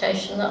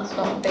 vegetation, that's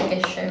not a big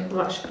issue.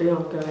 Well, that should be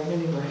ongoing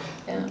anyway.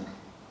 Yeah.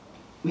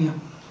 Yeah.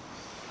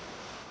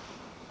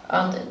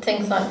 And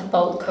things like the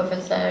bolt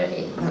covers there are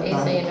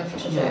easy enough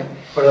to do.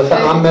 But I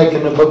think I'm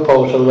making a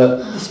proposal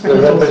that the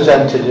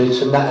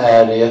representatives in that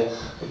area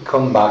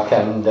come back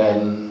and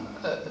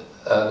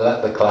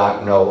let the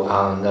clerk know,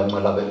 and then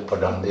we'll have it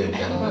put on the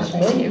agenda.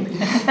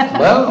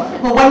 Well,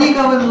 when you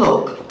go and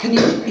look, can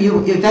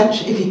you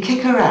eventually, if you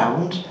kick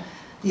around,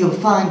 you'll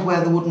find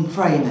where the wooden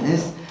frame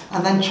is,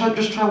 and then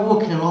just try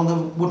walking along the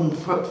wooden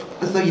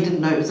as though you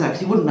didn't know it was there,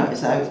 because you wouldn't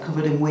notice that it was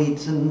covered in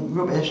weeds and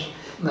rubbish.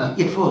 No.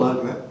 You'd fall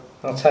over it.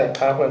 I'll take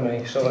Pat with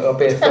me, so it'll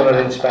be a thorough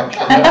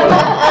inspection.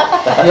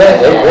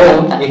 yeah, it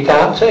won't. You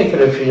can't take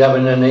her if she's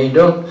having her knee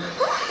done.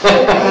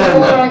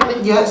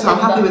 Yeah, so I'm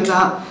happy with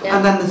that. Yeah.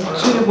 And then there's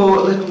 2 more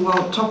little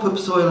top up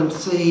soil and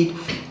seed.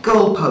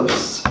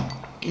 Goalposts.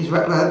 He's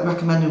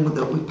recommending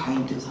that we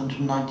paint. It's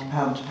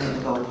 £190 to paint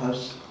the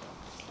goalposts.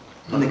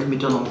 And they can be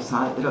done on the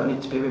site, they don't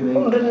need to be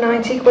removed.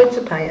 190 quid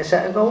to paint a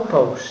set of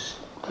goalposts?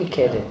 Are you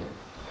kidding?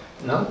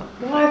 No.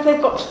 Why have they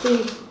got to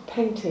be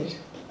painted?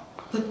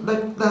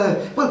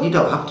 Well, you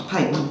don't have to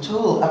paint them at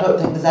all. I don't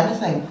think there's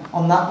anything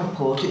on that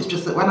report. It's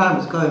just that when I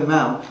was going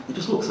round, it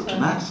just looks such a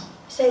mess.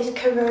 It says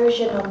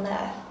corrosion on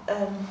there.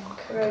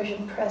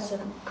 Corrosion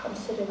present.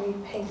 Consider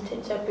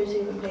repainted. So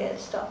presumably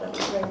it's stopped them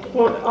corroding.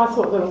 Well, I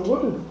thought they were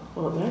wooden,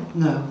 aren't they?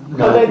 No.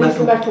 Are they these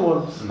metal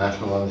ones?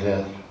 Metal ones,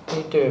 yeah.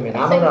 You do them in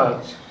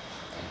amorite.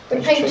 We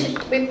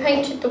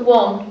painted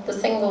the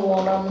single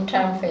one on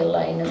Townfield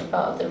Lane as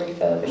part of the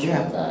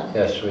refurbishment there.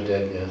 Yes, we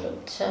did, yes.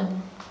 But,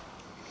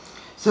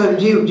 So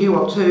do you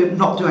want to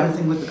not do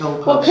anything with the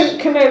goalposts? Well,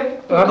 can I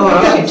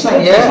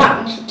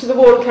Yeah. to the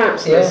ward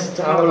councillors Yeah,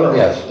 to have a look?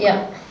 Yes.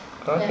 Yeah.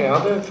 Okay,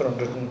 I'll do it for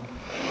 100 and...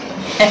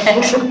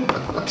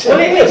 Well,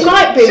 it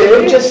might be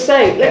that we just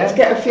say, let's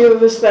get a few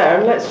of us there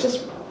and let's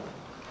just,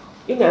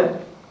 you know,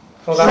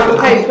 Well, So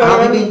that,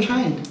 have you been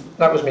trained?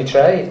 that was my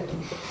trade.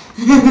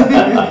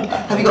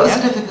 Have you got a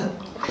certificate?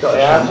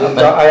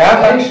 I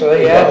have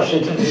actually, yeah.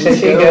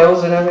 City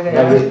girls and everything.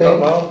 Everything.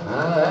 Got them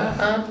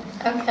all.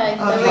 Okay.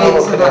 Okay,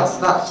 so that's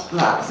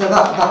that. So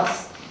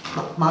that's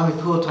my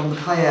report on the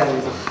play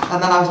areas.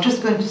 And then I was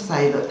just going to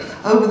say that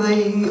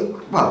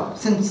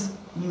since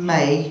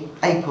May,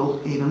 April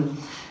even,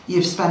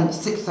 you've spent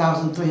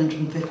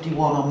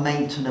 6,351 on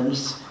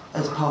maintenance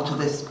as part of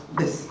this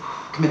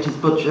committee's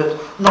budget,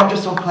 not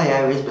just on play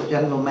areas but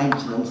general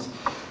maintenance.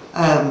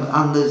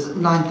 And there's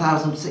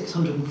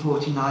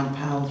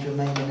 £9,649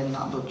 remaining in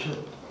that budget.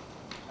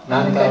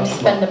 We're going to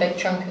spend a big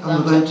chunk of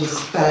And we're that. going to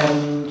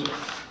spend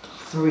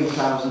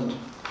 3,000.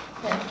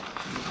 Yeah.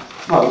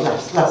 Well,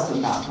 less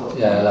than that, but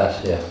Yeah,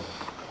 less, yeah.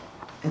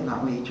 in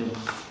that region.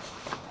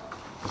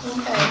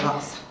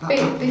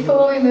 Okay.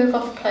 Before we move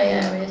off play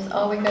areas,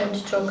 are we going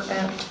to talk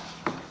about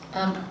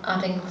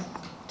adding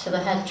to the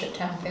hedge at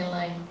Townfield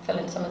Lane,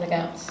 filling some of the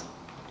gaps?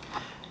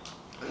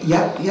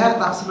 Yeah,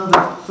 that's another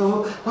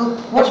thought. Well,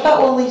 what about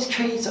all these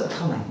trees that are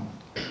coming?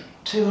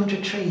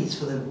 200 trees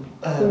for the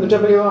from the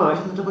WI.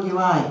 from the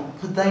WI.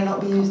 Could they not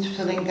be used to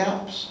fill in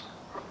gaps?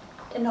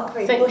 They're not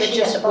very I think they're bushy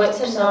just at the bottom,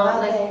 whips, though, aren't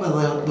are they? they? Well,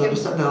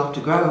 they'll have to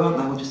grow, won't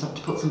they? We'll just have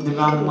to put something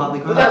around them while they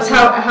grow. But that's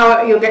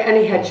how you'll get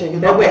any hedging.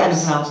 You'll They're not get whips.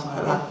 anything else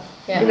like that.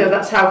 Yeah. You know,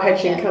 that's how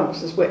hedging Yeah.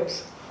 comes, as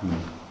whips. Mm.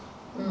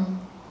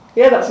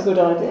 Yeah, that's a good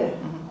idea.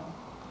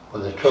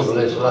 Well, the trouble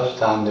is, last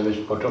time they was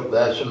put up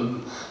there,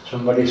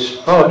 somebody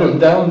sawed them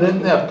down,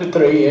 didn't they, after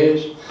 3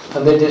 years,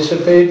 and they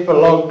disappeared for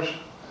logs.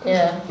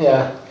 Yeah.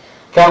 Yeah.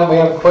 Can't we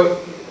have quick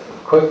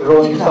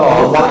growing You can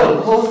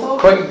have hawthorn.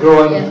 quick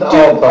growing Yeah.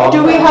 thorn?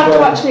 Do we have to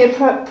actually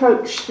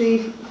approach the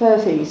fair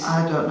fees?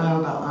 I don't know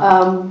about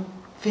that.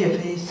 Fair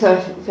fees.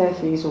 Fair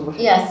fees or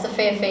whatever. Yes, the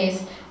fair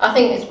fees. I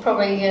think it's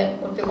probably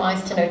would be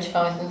wise to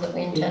notify them that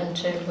we intend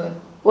to.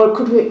 Well,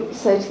 could we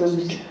say to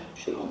them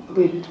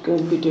we're going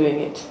to be doing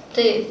it?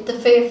 The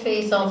fair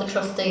fees are the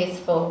trustees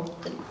for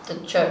the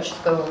church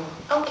school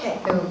Okay.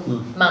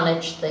 who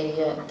manage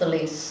the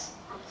lease.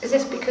 Is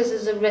this because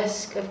there's a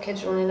risk of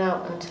kids running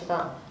out into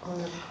that?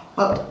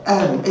 But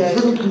it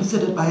isn't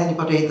considered by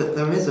anybody that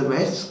there is a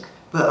risk.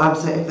 But I'm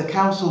saying if the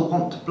council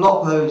want to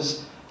block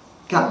those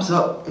gaps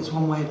up, it's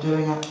one way of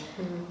doing it.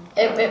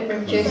 It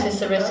reduces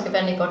the risk of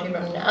anybody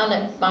running, and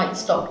it might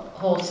stop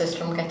horses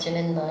from getting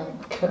in there.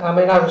 I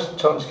mean, I was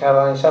talking to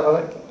Caroline,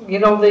 so you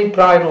know the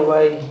bridle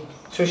way,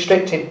 it's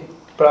restricted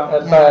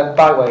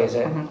byway, is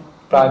it?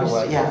 Bridle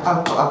way. Yeah,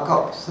 I've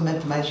got some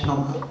information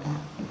on that. Yeah.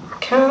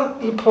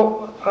 Can't you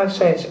put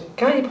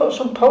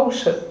some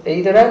posts at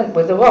either end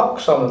with the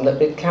locks on them that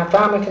the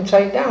farmer can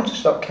take down to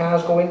stop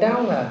cars going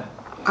down there?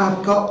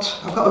 I've got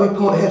a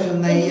report here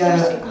from the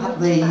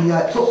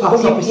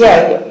footpath officer.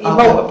 Yeah, your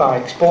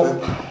motorbikes,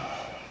 but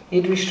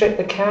you'd restrict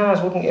the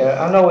cars, wouldn't you?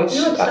 I know it's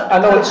a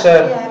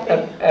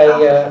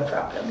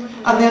problem.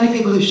 And the only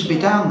people who should be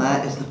down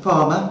there is the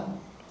farmer.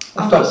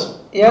 And us.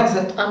 yeah.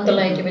 That's it. And the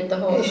lady with the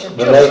horse. The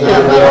lady with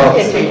the horse.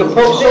 If you could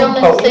put To be some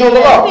honest, posts, you know the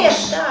the- It'd be a locks.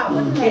 start,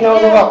 wouldn't it? You know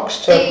the locks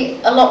to. The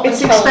allotment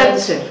It's holders.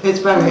 expensive. It's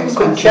very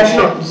expensive.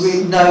 chestnuts.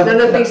 No,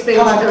 None of these things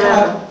can I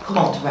are- come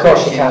on to it. Of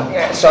course you can.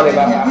 Yeah, sorry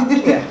about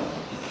that. Yeah.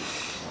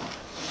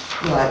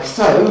 Right,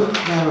 so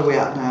where are we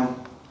at now?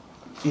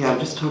 Yeah, I'm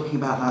just talking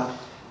about that.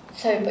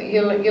 So, but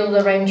you'll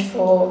arrange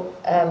for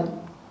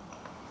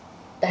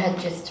the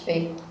hedges to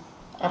be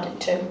added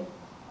to.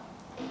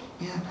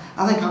 Yeah,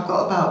 I think I've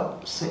got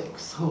about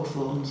 6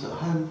 hawthorns at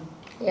home.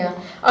 Yeah,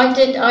 I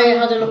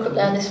had a look up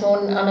there this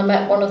morning, and I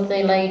met one of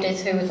the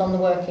ladies who was on the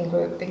working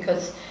group,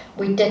 because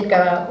we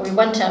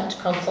went out to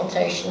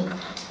consultation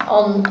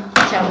on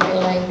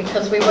Townfield Lane,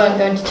 because we weren't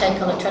going to take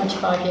on a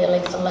 25-year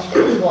lease unless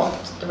it was what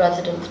the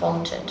residents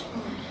wanted.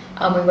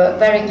 And we worked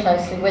very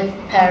closely with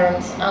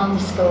parents and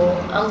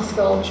the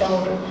school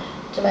children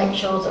to make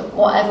sure that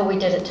whatever we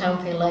did at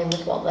Townfield Lane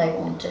was what they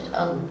wanted,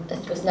 and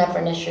this was never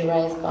an issue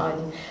raised by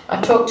them.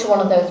 I talked to one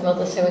of those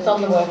mothers who was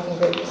on the working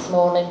group this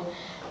morning,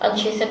 and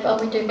she said, well,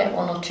 we do get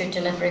 1 or 2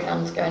 delivery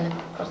vans going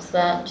across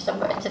there. She said,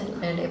 but it isn't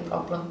really a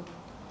problem,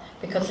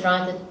 because they're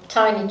either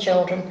tiny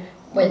children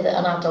with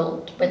an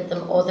adult with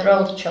them, or they're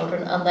older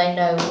children and they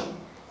know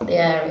the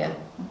area.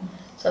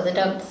 So they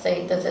don't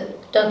think there's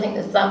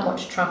that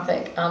much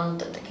traffic, and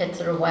the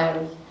kids are aware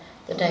of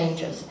the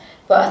dangers.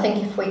 But I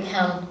think if we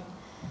can...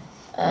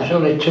 There's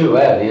only 2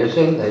 areas,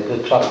 isn't there,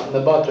 the top and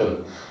the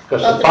bottom?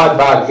 Because the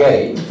 5-bar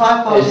gate The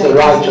 5-bar is gate the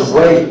right is of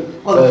way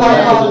Well, the for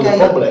 5-bar the gate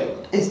public.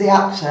 is the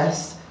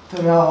access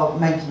for our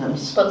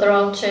maintenance. But there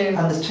are 2...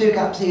 And there's 2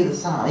 gaps either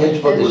side,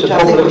 Yes, but it's which a I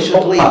think we public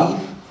should leave.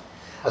 footpath.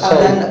 I And say,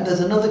 then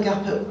there's another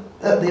gap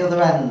at the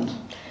other end.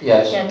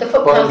 yes, Yeah, the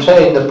but I'm footpath.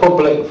 saying the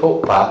public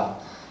footpath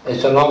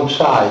is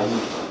alongside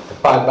the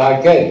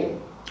 5-bar gate.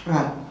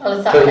 Right. Well,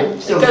 is that So-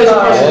 meant to It be goes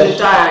across closed? in Yes. a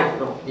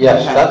diagonal.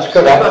 Yes, Okay. that's So you've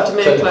correct. got to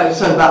make it close.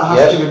 So that has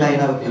Yes, to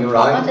remain open. you're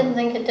I right. didn't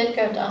think it did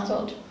go down. I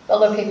thought,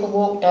 although people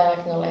walk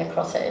diagonally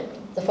across it,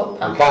 the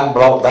footpath. We can't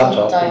block that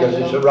off because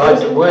it's a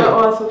right of way.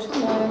 Oh, I thought.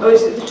 No. Oh,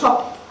 is it the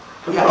top?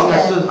 Yeah, Yeah,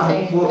 yes, so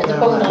I walk the down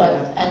bungalow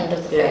there. end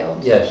of the Yeah. field.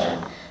 Yes.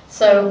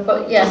 So,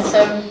 but yes,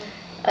 so,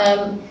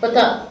 but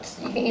that,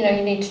 you know,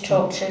 you need to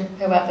talk to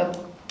whoever,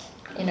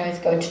 you know, is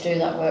going to do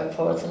that work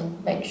for us and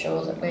make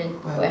sure that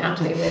we're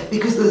happy with.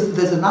 Because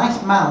there's a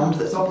nice mound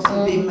that's obviously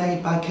Mm. been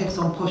made by kids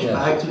on push Yes.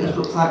 bikes, which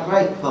looks like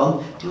great fun.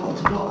 Do you want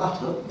to block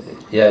that up?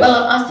 Yes.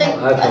 Well, I think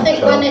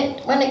so.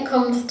 when it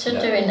comes to Yeah.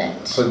 doing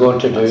it, We're going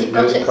to do Once you've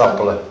got it it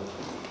properly.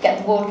 get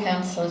the ward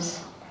councillors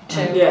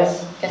to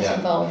Yes. get Yeah.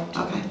 involved.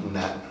 Okay.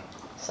 No.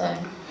 So,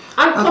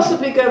 And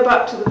possibly go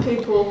back to the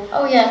people,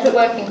 oh yeah, the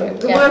working group.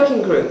 the Yeah.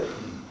 working group,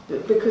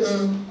 because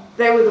Mm.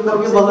 they were the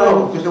ones Well,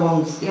 involved. they're the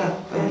ones, yeah.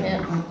 Yeah.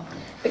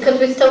 Because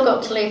we've still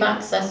got to leave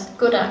access,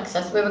 good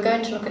access. We were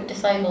going to look at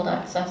disabled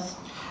access.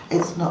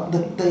 It's not,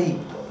 the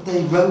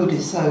road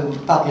is so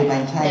badly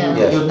maintained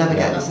Yeah. that you'll never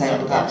get Yes.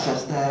 disabled Yeah.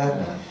 access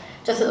there.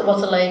 Just that there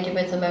was a lady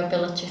with a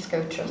mobility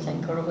scooter, I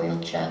think, or a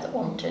wheelchair that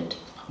wanted.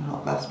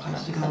 Not the best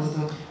place to go with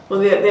them. Well,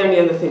 the only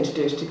other thing to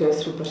do is to go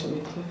through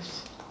Buttermere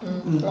Close.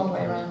 Long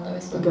way around though,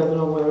 isn't And it? go the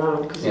long way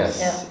around because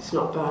Yes. it's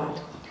not bad.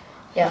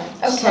 Yeah,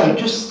 So okay.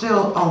 just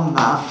still on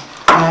that,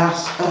 I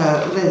asked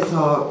Liz,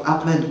 our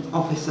admin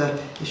officer,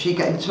 if she'd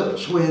get in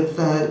touch with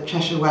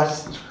Cheshire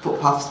West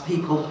footpaths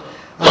people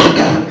and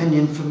get an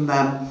opinion from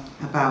them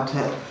about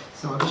it.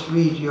 So I'll just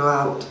read you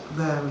out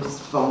their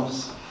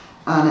response.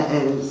 And it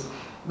is,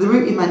 the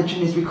route you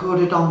mention is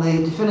recorded on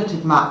the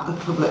definitive map of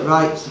public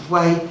rights of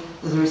way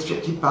as a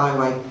restricted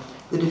byway.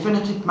 The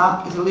definitive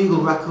map is a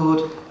legal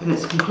record and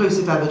it's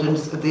conclusive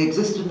evidence of the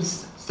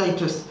existence,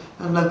 status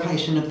and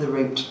location of the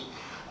route.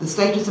 The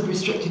status of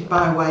restricted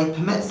byway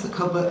permits the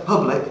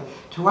public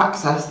to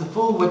access the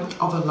full width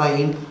of a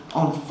lane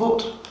on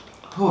foot,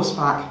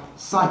 horseback,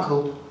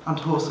 cycle and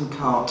horse and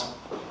cart.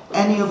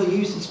 Any other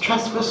use is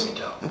trespass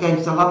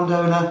against a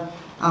landowner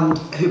and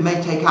who may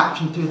take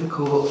action through the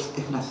courts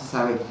if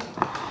necessary.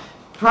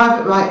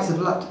 Private rights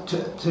of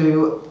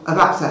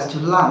access to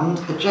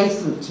land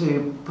adjacent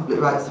to public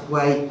rights of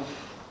way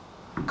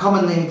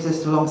commonly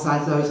exist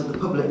alongside those of the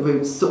public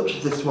routes such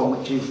as this one,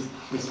 which is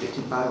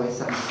restricted byway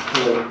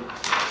 73.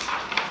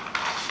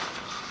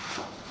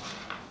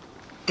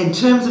 In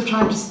terms of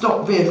trying to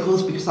stop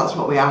vehicles, because that's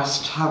what we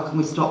asked, how can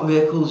we stop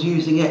vehicles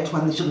using it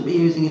when they shouldn't be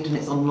using it and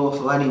it's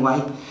unlawful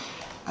anyway?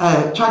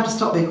 Trying to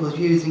stop vehicles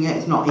using it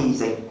is not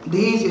easy. The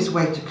easiest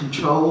way to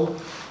control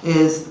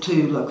is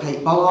to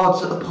locate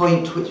bollards at the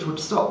point which would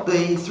stop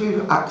the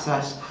through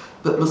access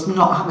but must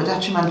not have a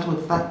detrimental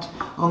effect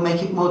or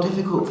make it more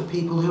difficult for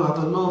people who have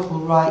a lawful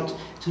right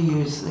to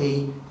use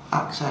the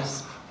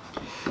access.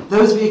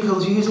 Those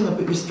vehicles using a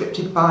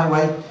restricted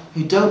byway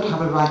who don't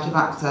have a right of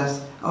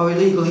access are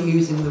illegally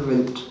using the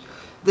route.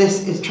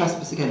 This is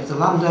trespass against the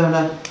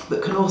landowner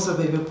but can also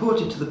be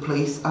reported to the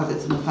police as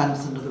it's an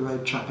offence under the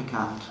Road Traffic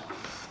Act.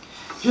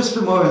 Just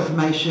for more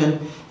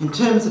information, in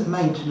terms of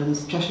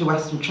maintenance, Cheshire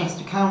West and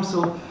Chester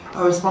Council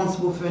are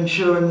responsible for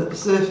ensuring that the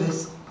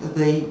surface of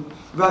the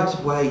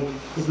right-of-way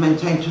is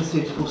maintained to a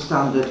suitable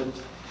standard.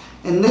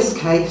 In this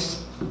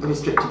case, a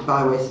restricted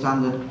byway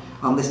standard.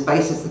 On this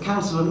basis, the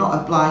council are not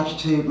obliged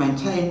to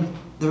maintain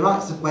the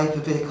rights-of-way for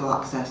vehicle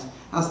access,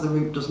 as the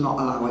route does not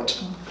allow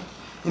it.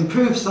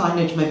 Improved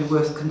signage may be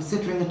worth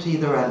considering at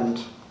either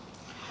end.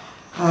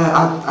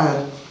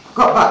 I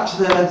got back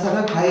to them and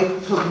said, okay,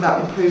 talking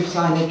about improved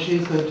signage,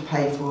 who's going to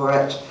pay for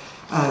it?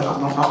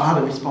 I've not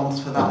had a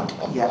response for that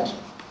yet.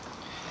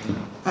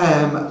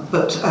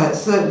 But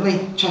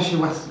certainly Cheshire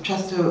West and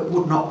Chester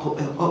would not put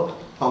up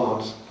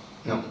bollards.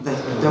 No. They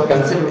don't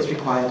consider it's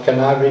required. Can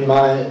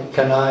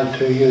I,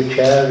 through you,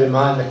 Chair,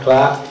 remind the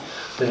clerk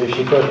that if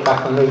she goes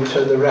back and looks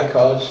at the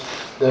records,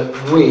 that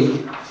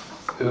we,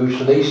 who's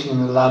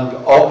leasing the land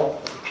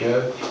of the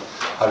church,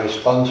 are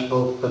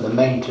responsible for the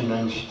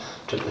maintenance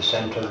to the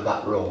centre of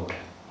that road.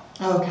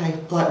 Okay,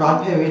 like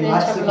riparian We need to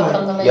rights have a of look way.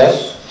 on the list.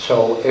 Yes,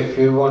 so if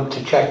you want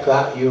to check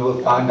that, you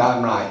will find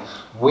I'm right.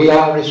 We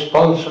are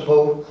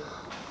responsible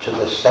to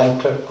the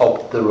centre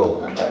of the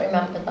road. I don't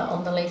remember that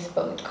on the list,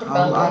 but it could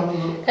I well will be.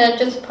 look. Can I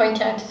just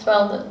point out as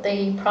well that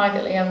the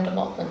privately owned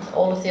allotments,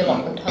 all of the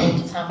allotment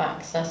holders have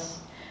access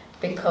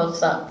because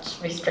that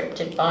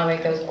restricted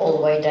byway goes all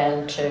the way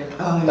down to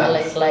Oh, yeah.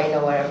 Ellis Lane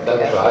or wherever it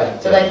That's goes.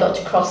 right. So they've got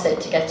to cross it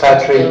to get Fair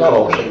to Tree the Close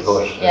allotments. it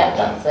goes. Yeah,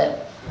 that's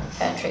it.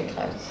 Fair Tree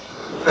Close.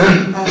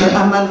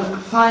 And then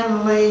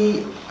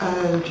finally,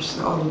 just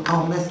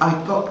on this, I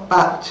got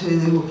back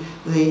to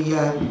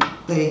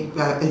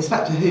the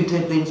inspector who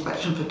did the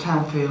inspection for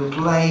Townfield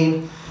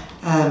Lane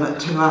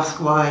to ask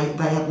why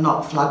they had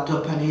not flagged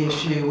up any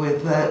issue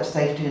with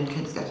safety and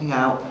kids getting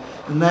out.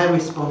 And their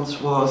response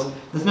was,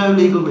 there's no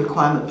legal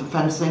requirement for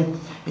fencing.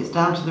 It's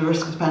down to the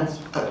risk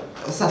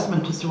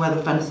assessment as to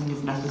whether fencing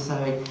is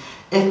necessary.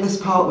 If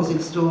this park was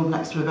installed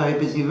next to a very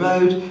busy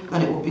road,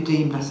 then it would be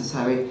deemed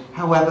necessary.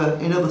 However,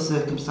 in other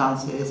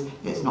circumstances,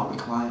 it's not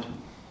required.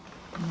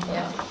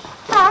 Yeah.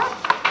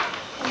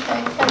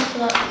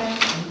 that,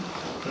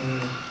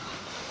 Karen?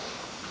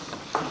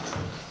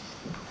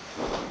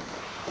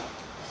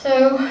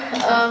 So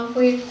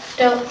we've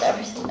dealt with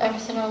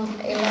everything on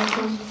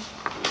 11,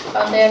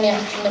 and the only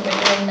action that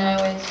we're doing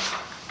now is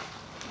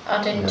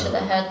adding to the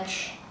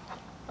hedge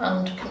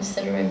and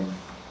considering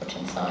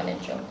putting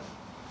signage up.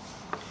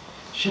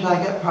 Should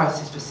I get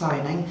prices for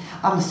signing?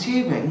 I'm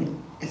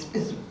assuming it's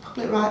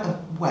public right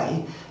of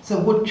way, so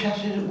would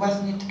Cheshire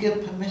West need to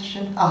give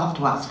permission? I'll have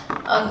to ask.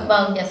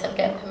 Well, yes, I'd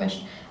get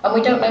permission. And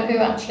we don't know who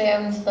actually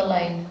owns the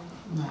lane.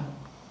 No.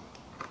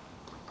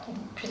 I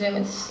presume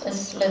it's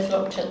Liz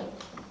looked at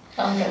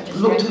land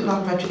registry. Looked at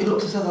land registry, it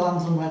looked as though the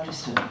land's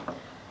unregistered.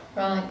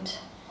 Right.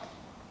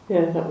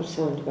 Yeah, that would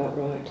sound about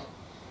right.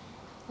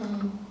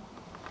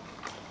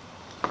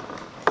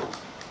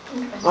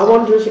 I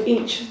wonder if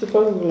each of the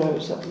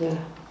bungalows up there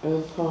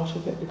own part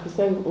of it, because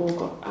they've all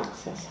got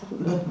access,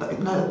 haven't they?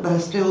 No, they're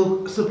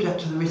still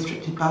subject to the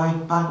restricted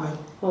byway.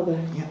 Are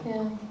they?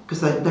 Yeah. Because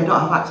they don't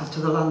have access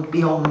to the land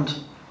beyond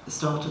the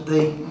start of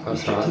the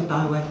restricted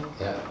byway.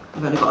 Yeah.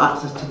 They've only got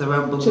access to their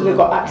own bungalow. So they've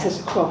got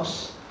access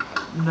across?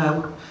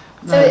 No.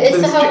 So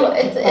it's the whole,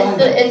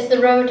 it's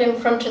the road in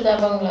front of their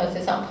bungalows,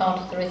 is that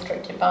part of the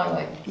restricted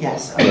byway?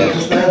 Yes,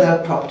 because they're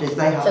their properties,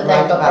 they have So the they've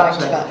right got of right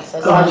access.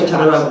 of access. Only to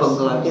their own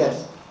bungalows.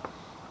 Yes.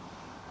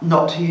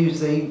 Not to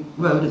use the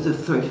road as a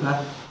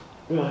thoroughfare.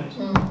 Right.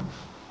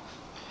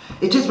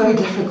 It is very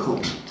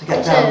difficult to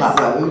get down that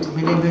road. I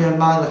mean, even in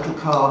my little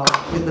car,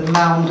 with the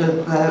mound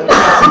of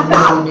grass in the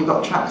middle, and you've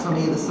got tracks on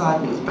either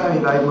side, and it's very,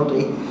 very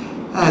muddy.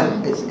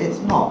 It's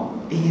not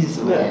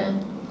easy. Yeah.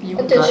 You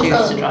wouldn't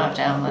choose to drive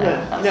down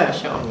there,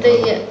 that's for sure.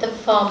 The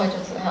farmer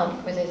doesn't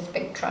help with his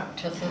big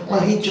tractors.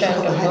 Well, he just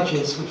got the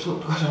hedges, which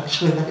looked good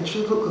actually, they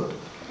should look good.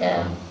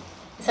 Yeah.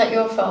 Is that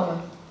your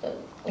farmer that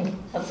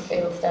has the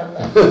fields down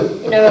there?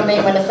 You know what I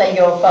mean when I say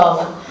your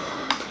farmer?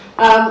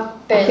 I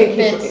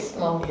think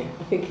small. Yeah,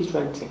 I think he's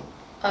renting.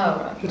 Oh,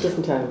 right. He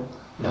doesn't own.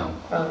 No.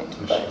 Right,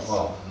 but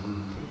Well,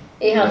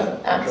 he has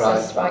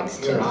access rights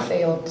to the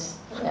fields.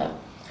 Yeah.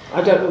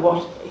 I don't know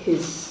what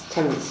his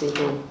tenancy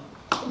will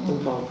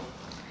involve.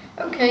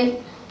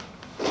 Okay.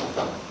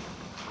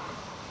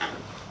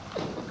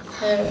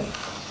 So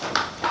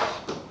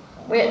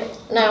we're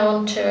now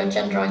on to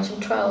agenda item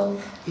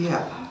 12.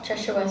 Yeah.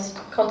 Cheshire West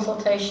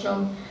consultation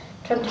on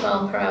 20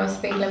 mph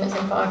speed limits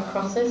in 5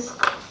 crosses.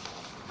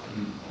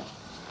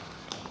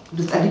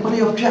 Does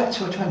anybody object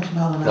to a 20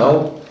 mile an hour?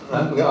 no,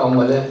 let them get on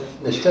with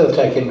it. They're still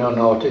taking no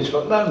notice,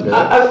 but let them do it.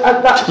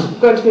 That's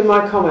going to be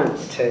my comment.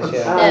 It is,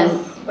 yeah.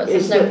 Yes, but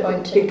there's is no that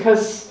point in.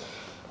 because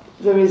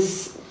there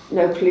is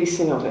no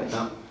policing of it.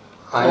 No.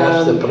 I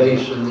asked the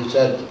police and they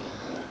said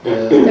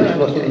there's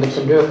nothing they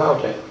can do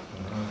about it.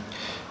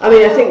 I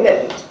mean, I think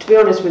that, to be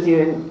honest with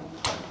you,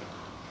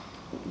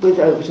 with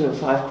Overton and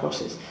 5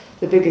 crosses,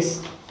 the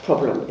biggest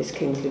problem is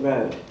Kingsley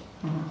Road.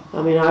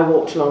 I mean, I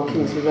walked along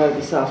Kingsley Road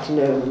this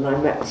afternoon and I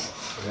met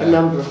a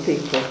number of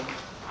people,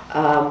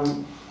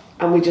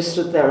 and we just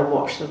stood there and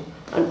watched them.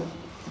 And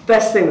the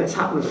best thing that's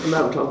happened at the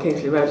moment on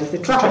Kingsley Road is the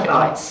traffic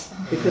lights,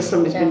 because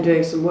somebody's been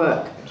doing some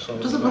work.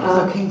 Doesn't look as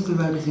though Kingsley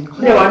Road is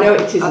included. No, I know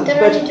it isn't, They're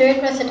but only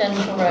doing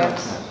residential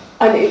roads.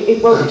 and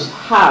it won't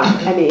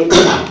have any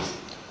impact.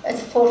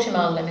 It's a 40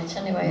 mile limit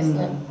anyway, isn't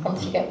it?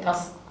 Once you get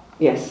past,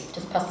 Yes.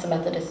 just past the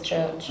Methodist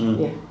Church,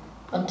 Yeah.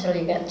 until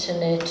you get to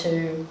near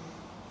to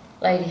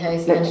Lady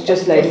Hayes. No, it's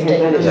just Lady Hayes,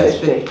 then it's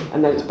 50,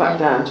 and then it's back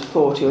Yeah. down to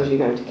 40 as you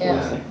go to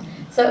Kingsley.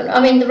 Yeah. So, I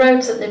mean, the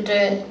roads that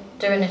they're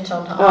doing it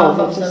on, half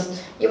of them,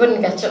 you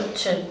wouldn't get up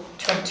to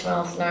 20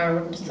 miles an hour, I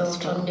wouldn't have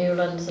thought, on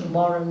Newlands and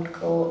Warren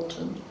Court.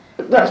 And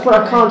that's what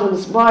I can't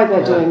understand, why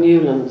they're doing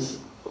Newlands.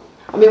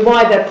 I mean,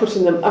 why they're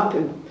putting them up,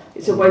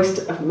 it's a waste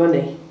of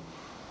money.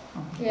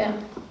 yeah.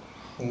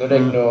 And they're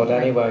ignored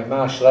anyway.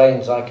 Marsh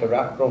Lane's like a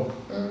rat run.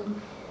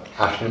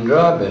 Ashton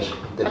drivers,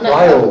 they And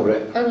fly over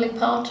it. Only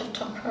part of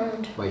Top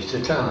Road. Waste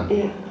of time.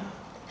 Yeah.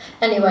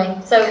 Anyway,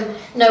 so,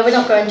 no, we're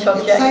not going to It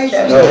object, says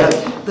Joe. here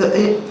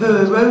that for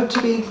a road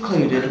to be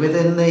included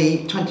within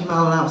the 20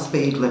 mile an hour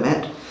speed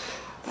limit,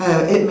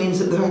 it means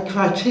that the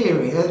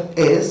criteria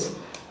is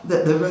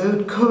that the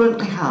road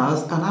currently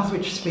has an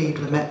average speed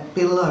limit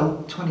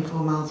below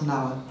 24 miles an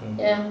hour.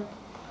 Yeah.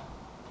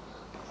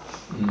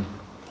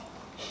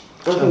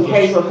 I think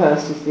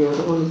Hazelhurst is the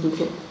other one,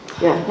 isn't it?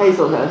 Yeah,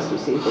 Hazelhurst, you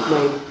see, that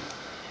made.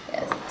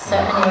 Yes. So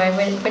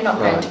anyway, we're not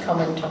going to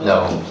comment on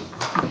No.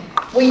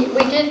 that. We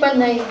did, when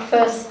they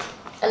first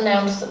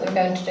announced that they were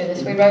going to do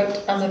this, we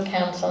wrote as a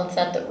council and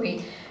said that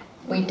we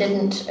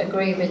didn't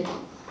agree with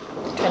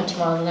the 20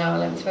 mile an hour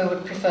limits. We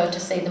would prefer to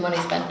see the money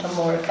spent on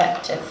more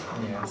effective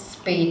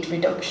speed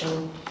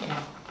reduction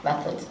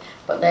methods,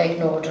 but they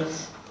ignored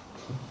us.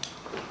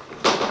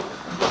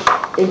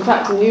 In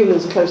fact, in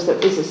Newlands Close there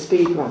is a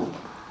speed ramp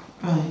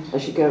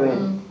as you go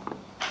in.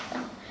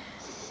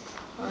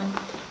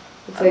 Right.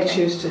 If they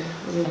choose to.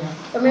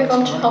 We'll move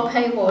on to Hob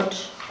Haywood.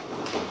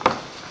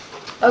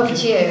 Over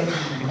to you.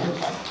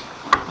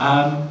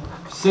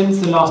 Since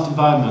the last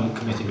Environment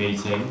Committee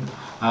meeting,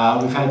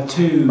 we've had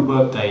 2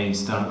 work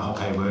days done at Hob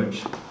Haywood.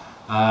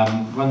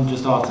 One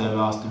just after the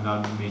last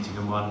Environment meeting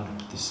and one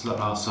this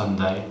last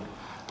Sunday.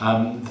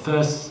 The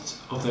first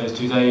of those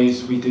 2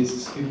 days we did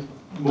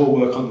more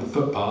work on the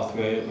footpath.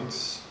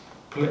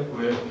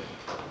 We're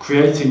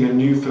creating a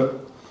new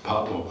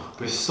footpath, or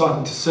we're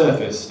starting to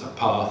surface a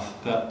path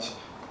that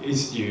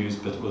is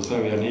used but was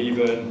very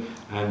uneven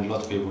and a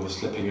lot of people were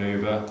slipping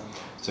over.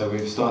 So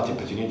we've started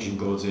putting inching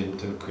boards in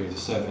to create a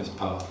surface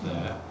path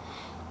there.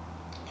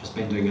 Just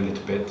been doing a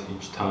little bit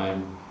each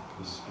time.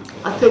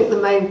 I think the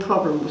main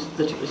problem was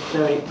that it was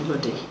very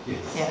muddy.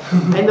 Yes.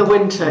 Yeah. In the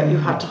winter you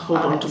had to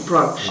hold on to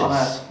branches.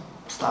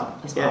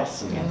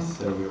 Yes. Yes.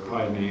 So we're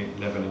priming it,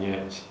 levelling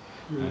it,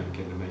 and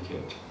going to make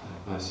it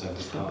a nice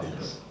surface path.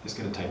 But it's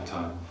going to take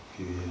time, a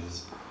few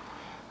years.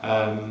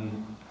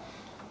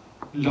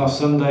 Last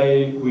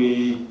Sunday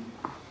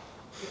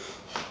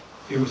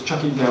it was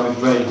chucking down with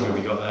rain when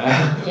we got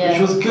there,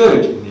 which was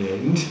good in the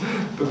end,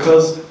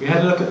 because we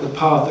had a look at the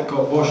path that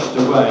got washed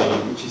away,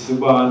 which is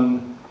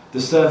the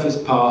surface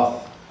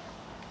path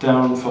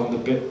down from the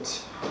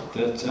bit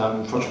that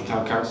Frodsham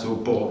Town Council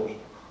bought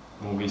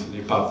more recently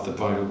above the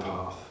bridle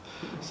path.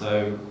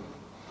 So,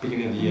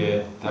 beginning of the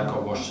year, that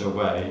got washed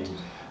away,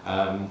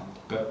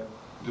 but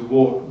the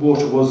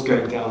water was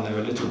going down there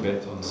a little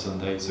bit on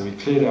Sunday, so we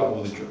cleared out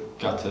all the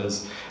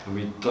gutters and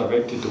we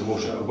directed the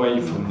water away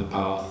from the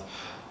path.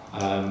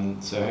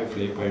 So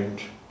hopefully it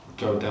won't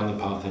go down the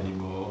path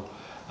anymore.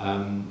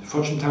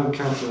 Frodsham Town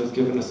Council has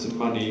given us some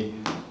money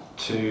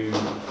to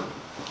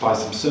buy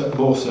some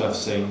more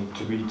surfacing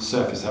to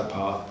resurface that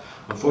path.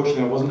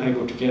 Unfortunately I wasn't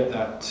able to get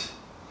that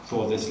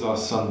for this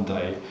last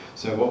Sunday,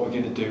 so what we're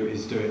going to do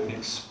is do it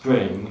next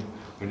spring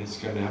when it's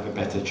going to have a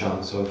better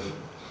chance of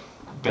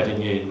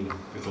bedding in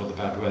before the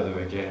bad weather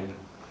again.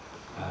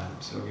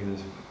 So we're going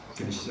to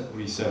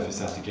resurface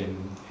that again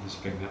in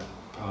spring, that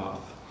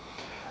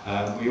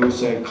path. We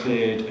also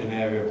cleared an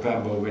area of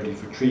bramble ready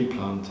for tree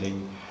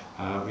planting.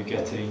 We're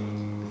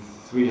getting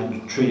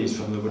 300 trees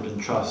from the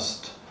Woodland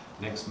Trust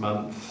next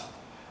month,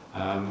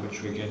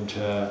 which we're going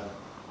to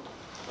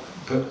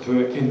put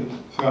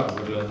throughout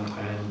the woodland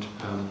and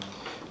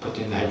put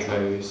in the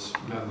hedgerows,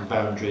 the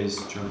boundaries,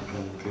 trying to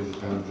improve the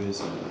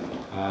boundaries.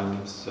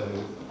 So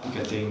we're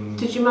getting...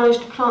 Did you manage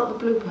to plant the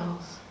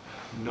bluebells?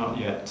 Not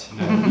yet,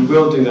 no. We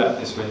will do that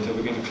this winter.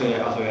 We're going to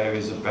clear other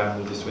areas of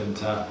bramble this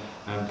winter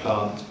and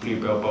plant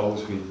bluebell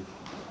bulbs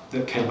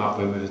that came up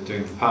when we were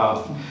doing the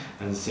path,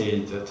 and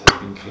seed that has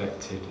been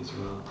collected as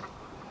well.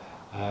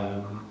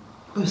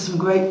 There's some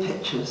great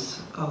pictures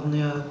on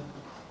your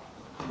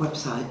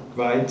website.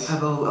 Right.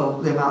 Of all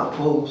the amount of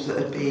bulbs that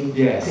had been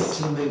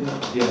picked in the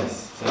movement.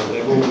 Yes, so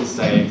they've all been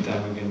saved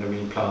and we're going to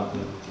replant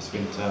them this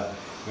winter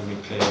when we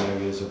clear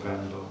areas of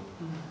bramble.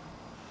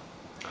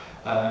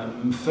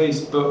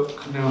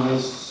 Facebook now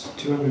has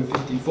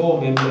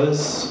 254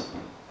 members,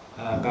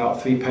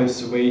 about 3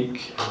 posts a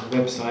week, and the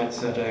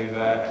website's had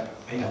over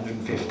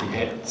 850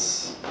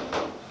 hits.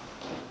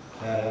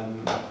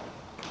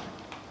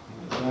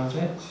 That's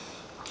it.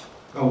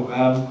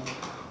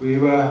 We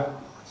were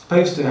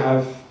supposed to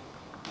have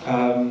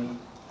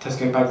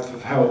Tesco Bags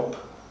of Help,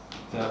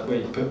 where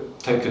you put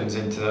tokens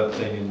into that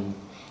thing and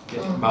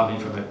get money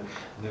from it.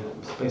 And they're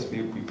supposed to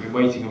be, we've been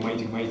waiting and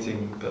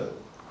waiting, but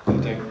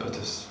they don't put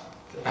us.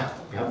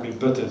 We haven't been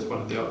put as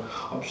one of the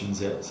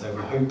options yet, so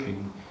we're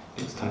hoping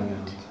next time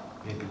round,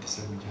 maybe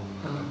December,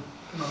 January.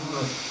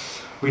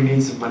 We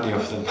need some money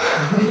off them.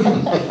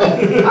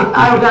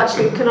 I would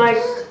actually, can I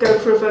go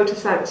for a vote of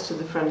thanks to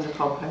the Friends of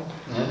Hobhoe?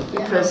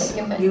 Because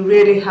you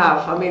really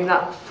have, I mean,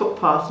 that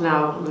footpath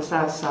now on the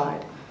south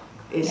side,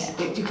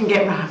 you can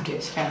get round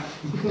it.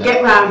 You can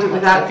get round it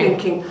without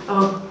thinking,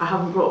 oh, I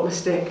haven't brought my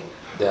stick.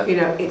 You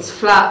know, it's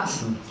flat,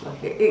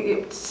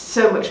 it's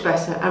so much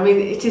better. I mean,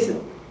 it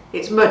isn't,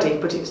 it's muddy,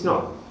 but it's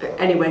not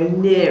anywhere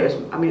near as,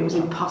 I mean, it was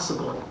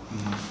impossible in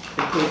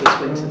previous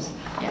winters.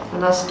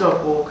 And as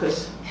dog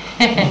walkers,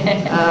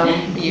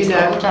 you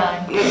know,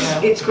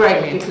 it's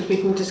great because we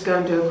can just go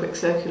and do a quick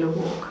circular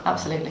walk.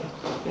 Absolutely.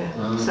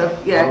 Yeah. So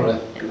yeah,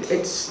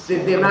 it's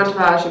the amount of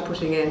hours you're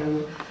putting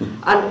in,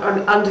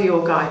 and under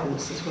your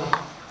guidance as well.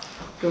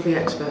 You're the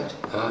expert.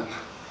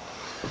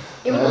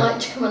 You would like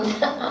to come and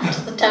add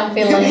to the town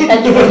field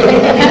and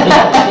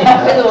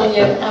with all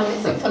your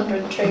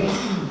 600 trees.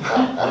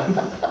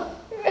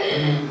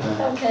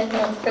 Okay,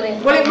 that's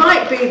brilliant. Well, it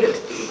might be that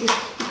you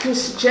can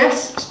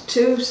suggest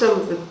to some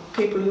of the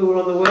people who are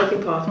on the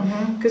working party,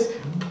 because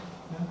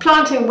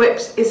planting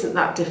whips isn't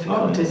that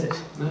difficult, is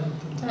it?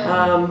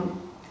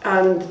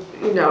 And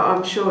you know,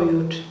 I'm sure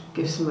you'd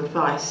give some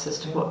advice as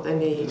to what they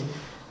need,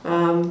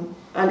 and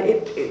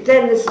then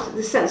there's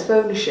the sense of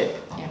ownership.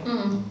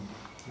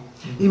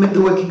 You meant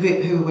the working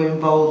group who were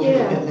involved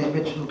in the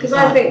original design? Because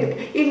I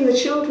think even the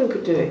children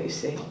could do it, you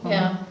see.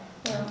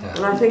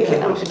 And I think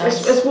it would,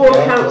 as ward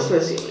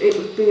councillors, it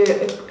would be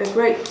a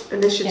great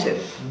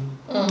initiative.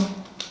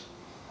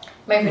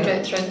 Maybe do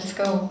it through the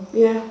school.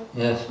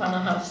 Yes. Manor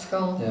House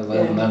School.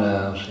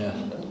 Manor House,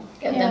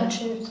 Get them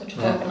to sort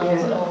of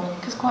organise it all.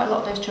 Because quite a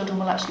lot of those children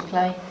will actually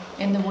play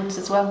in the woods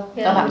as well.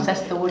 They'll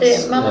access the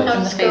woods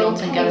from the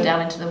fields and go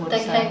down into the woods.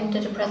 They came and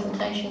did a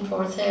presentation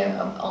for us here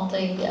on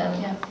the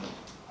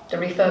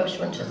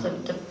refurbishment of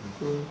the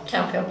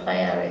Townfield play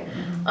area,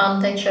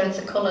 and they chose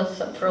the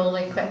colours for all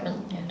the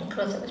equipment, the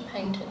colours that was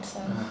painted.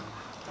 So,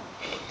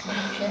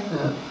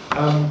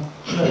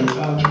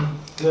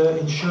 the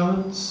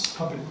insurance,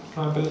 public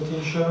liability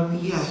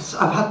insurance. Yes,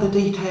 I've had the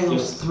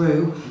details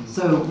through.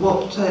 So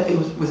what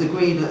it was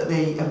agreed at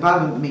the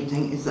environment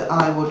meeting is that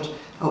I would,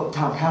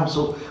 town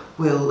council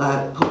will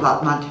put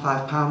that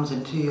 £95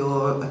 into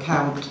your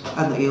account,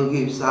 and that you'll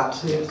use that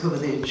to cover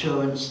the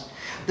insurance.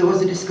 There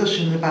was a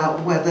discussion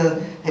about whether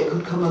it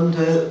could come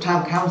under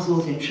town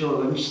council's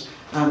insurance,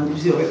 and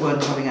Zurich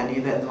weren't having any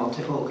of it, they want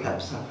it all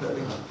kept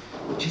separately,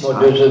 which is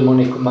fine. Does the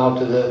money come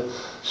out of the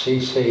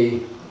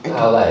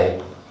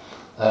CCLA?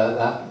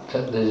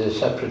 There's a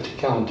separate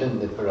account in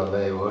there for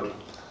Baywood.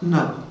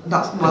 No,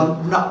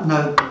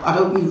 no.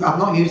 I've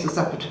not used a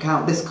separate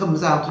account. This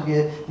comes out of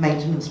your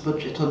maintenance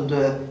budget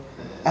under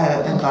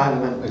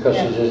environment.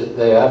 Because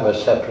they have a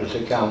separate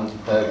account,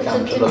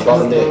 councillor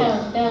Bondi.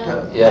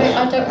 Yes.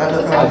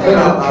 I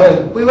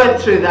think we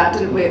went through that,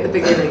 didn't we, at the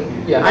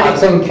beginning? Yeah, I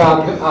think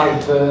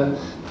I've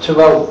to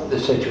help the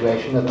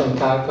situation, I think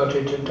I've got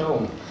it at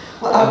home.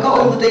 Well, I've got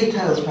all the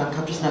details, Frank.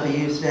 I've just never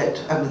used it,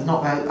 and there's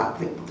not very. I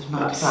think there's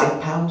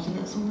 £95 in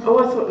it somewhere. Oh,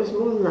 I thought it was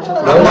more than that.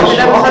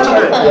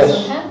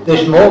 Yes,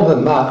 there's more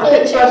than that. I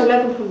think it's about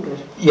 1100.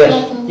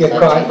 Yes, you're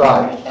quite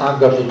right. I've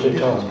got it at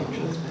home.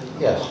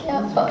 Yes.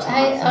 Yeah, but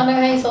I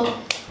know Hazel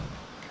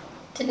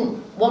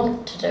didn't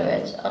want to do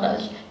it. I know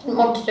she didn't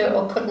want to do it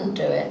or couldn't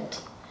do it,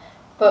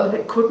 but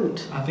it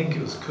couldn't. I think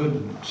it was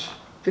couldn't.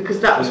 Because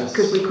that was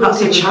because we couldn't.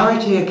 That's a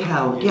charity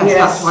account. Yes,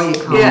 that's why you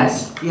can't.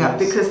 Yes,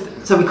 because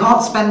so we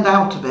can't spend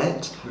out of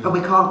it, and we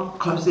can't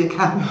close the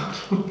account.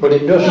 But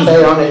it does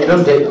say on it,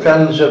 doesn't it?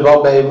 Friends of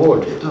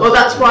Baywood. Well,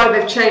 that's why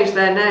they've changed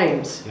their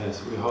names. Yes,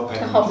 we're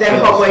They're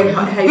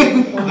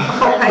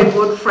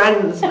Hopwood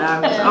Friends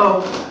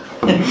now.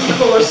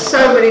 For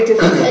so many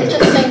different. It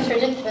just seems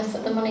ridiculous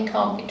that the money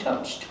can't be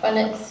touched when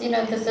it's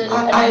there's an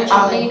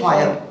urgent need for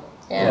it.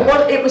 Yeah.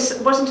 Well,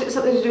 wasn't it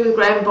something to do with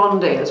Graham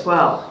Bondi as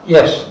well?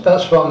 Yes,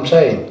 that's what I'm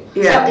saying.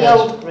 Is that the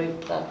old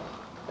group then?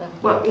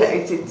 Well, yeah,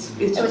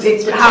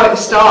 it's how it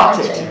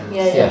started.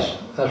 Yes,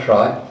 that's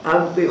right.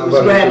 It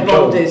was Graham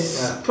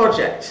Bondi's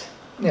project.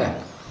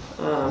 Yeah.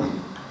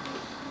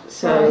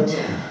 So.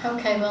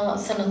 Okay, well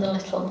that's another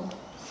little.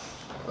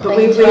 But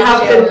we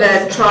have been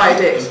there, tried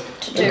it,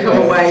 and come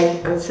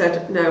away and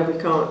said no, we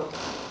can't.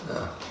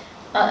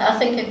 I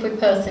think if we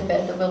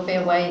persevere, there will be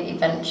a way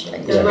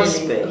eventually to release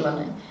the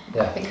money.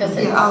 Yeah. Because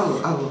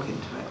I'll look into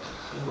it.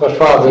 That's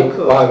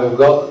why we've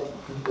got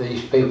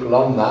these people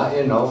on that,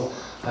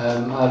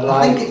 I'd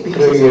like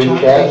through your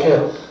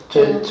chair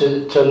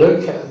to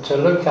look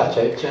at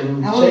it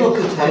and see,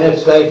 and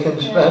if they can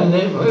spend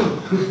it.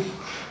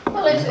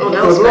 Well, if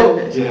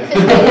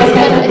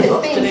it's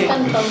being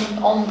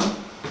spent on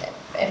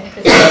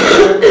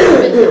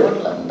preserving the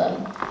woodland, then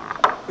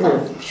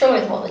that sure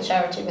is what the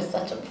charity was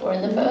set up for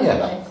in the first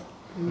place.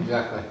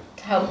 Exactly.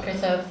 To help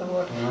preserve the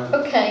wood. Right.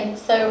 Okay,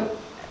 so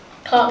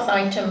Clark's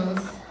items.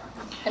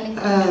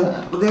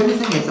 Well, the only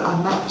thing is that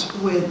I met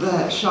with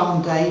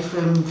Sean Day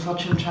from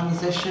Frodsham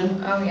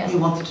Transition. Oh, yeah. He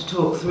wanted to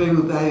talk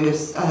through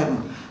various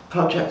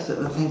projects that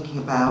they're thinking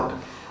about.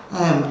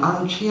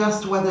 And she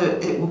asked whether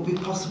it would be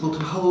possible to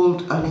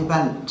hold an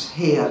event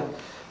here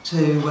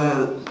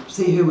to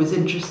see who was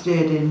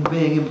interested in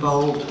being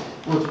involved,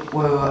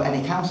 were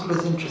any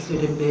councillors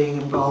interested in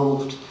being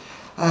involved.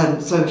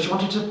 So she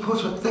wanted to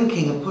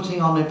thinking of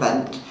putting on an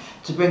event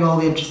to bring all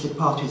the interested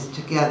parties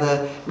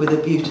together with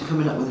a view to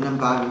coming up with an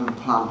environment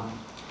plan,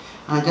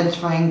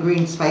 identifying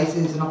green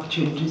spaces and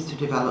opportunities to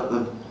develop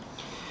them.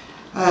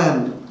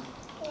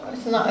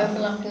 Isn't that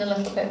overlapping a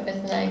little bit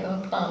with the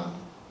neighbourhood plan?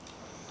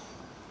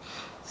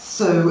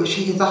 So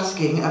she is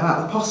asking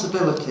about the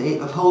possibility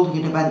of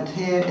holding an event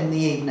here in the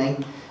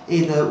evening,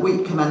 either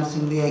week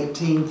commencing the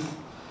 18th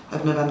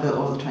of November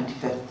or the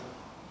 25th.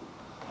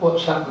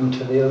 What's happened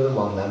to the other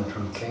one then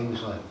from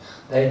Kingsley?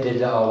 They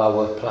did all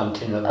our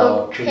planting of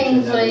orchards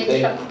and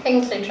everything.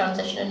 Kingsley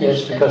Transition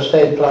Initiative. Yes, because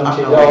they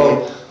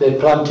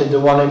planted the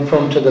one in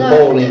front of the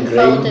bowling green.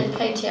 Folded,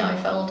 KTI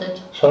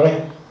folded.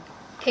 Sorry?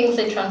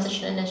 Kingsley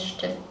Transition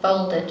Initiative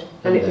folded.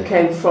 And it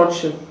became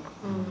Frodsham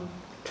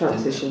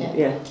Transition,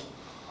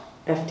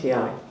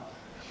 FTI.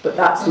 But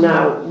that's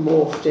now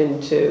morphed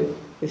into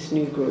this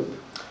new group.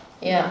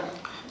 Yeah.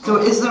 So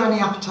is there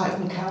any appetite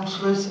from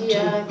councillors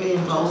to be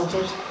involved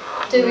as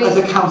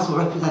a council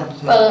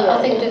representative? Well,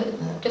 I think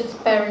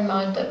just bear in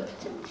mind that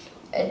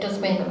it does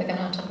mean that we're going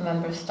to have a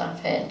member of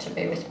staff here to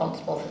be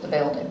responsible for the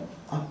building.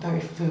 I'm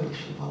very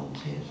foolishly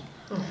volunteered.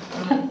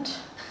 Right.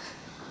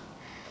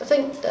 I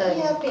think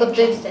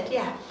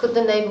could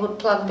the neighbourhood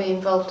plan be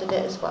involved in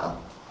it as well?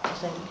 I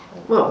think.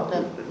 Well, to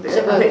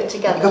work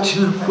together.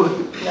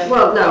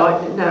 Well,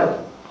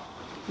 no.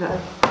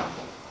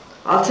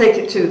 I'll take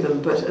it to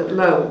them, but at the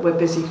moment we're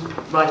busy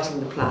writing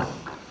the plan.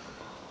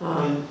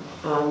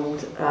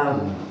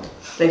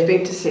 They've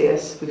been to see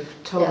us. We've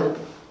told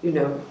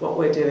them, what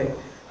we're doing.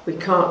 We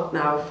can't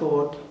now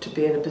afford to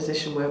be in a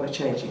position where we're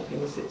changing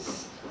things.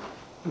 It's,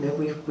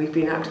 we've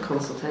been out to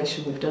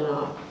consultation. We've done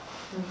our.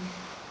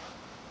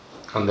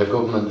 And the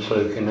government's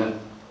looking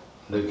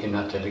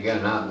at it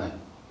again, aren't they?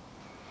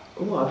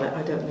 Oh,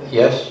 I don't know.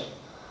 Yes.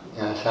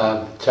 Yes,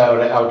 I tear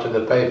it out of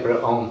the paper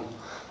at home.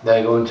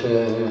 They're going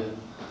to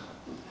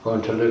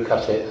look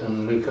at it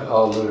and look at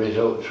all the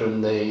results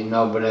from the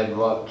no-bread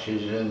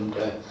watches, and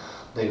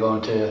they're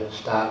going to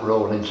start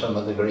rolling some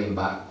of the green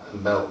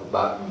belt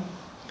back.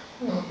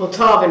 Well,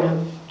 Tarvin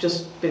have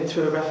just been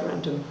through a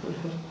referendum and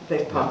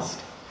they've passed.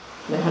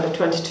 They had a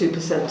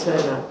 22%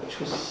 turnout, which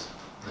was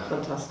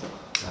fantastic.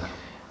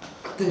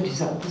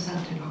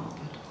 37% in Harvard.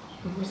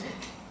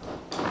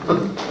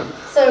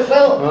 So,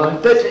 well...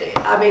 Right. But,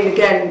 I mean,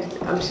 again,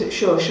 I'm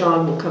sure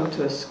Sean will come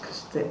to us,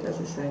 because, as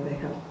I say, they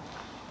have.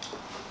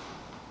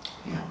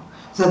 Yeah.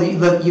 So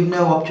you've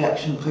no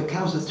objection for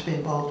councillors to be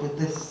involved with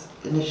this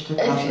initiative?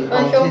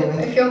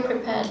 If you're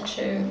prepared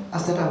to... I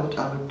said I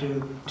would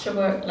do... To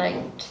work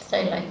late, to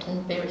stay late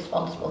and be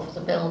responsible for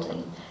the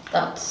building,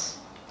 that's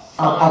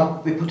fine.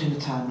 I'll be putting a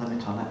time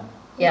limit on it.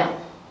 Yeah.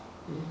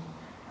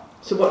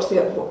 So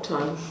what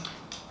time?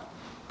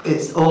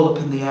 It's all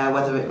up in the air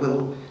whether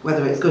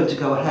it's going to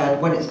go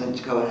ahead, when it's going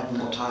to go ahead, and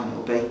what time it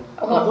will be.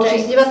 What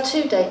dates? You had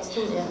 2 dates,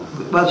 didn't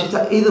you? Well, she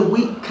said either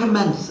week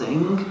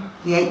commencing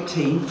the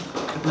 18th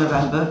of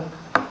November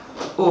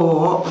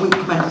or week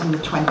commencing the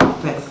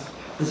 25th.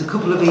 There's a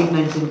couple of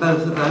evenings in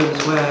both of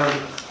those where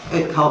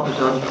it can't be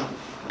done.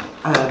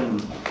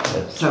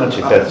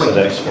 25th is the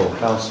next full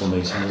council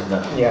meeting, isn't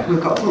it? Yeah.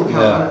 We've got full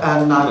council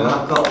and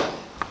I've got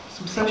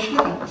some social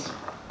events.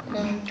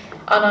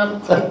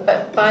 And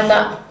but by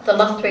the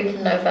last week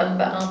in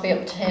November, I'll be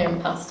up to here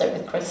in Pastor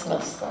with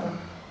Christmas, so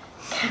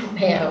count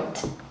me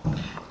out.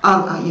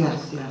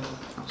 Yes.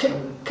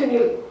 Can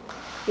you?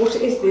 What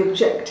is the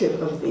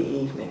objective of the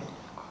evening?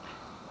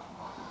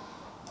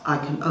 I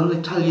can only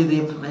tell you the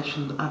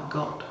information that I've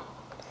got.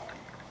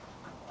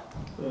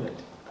 Right.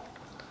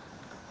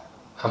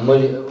 And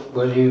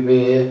will you be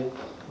here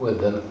with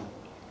them?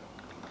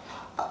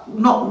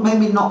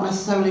 Maybe not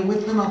necessarily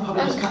with them. I'll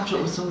probably just catch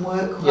up with some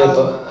work. Yeah,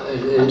 but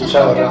I just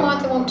wondering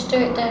why they want to do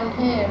it down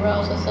here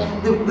rather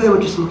than... They were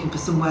just looking for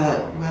somewhere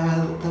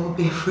where there would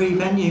be a free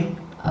venue.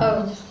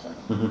 Oh,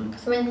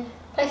 because I mean,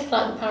 places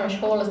like the parish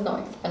hall is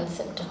not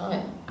expensive to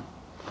hire.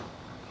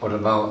 What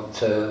about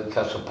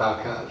Castle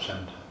Park Arts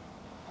Centre?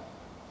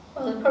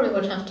 Well, they probably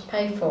would have to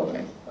pay for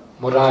it.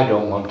 What I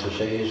don't want to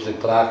see is the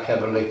clerk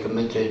heavily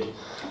committed.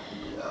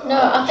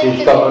 No, I think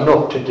she's got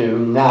enough to do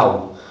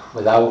now.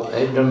 Without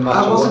it doesn't matter.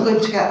 I wasn't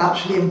going to get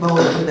actually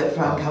involved with it,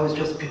 Frank. I was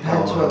just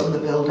prepared to open the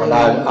building.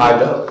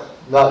 Well,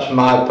 that's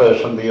my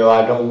personal view.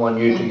 I don't want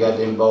you to get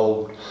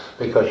involved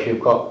because you've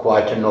got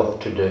quite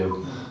enough to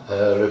do,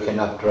 looking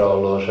after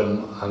all those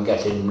and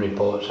getting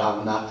reports out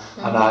and that.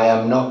 And I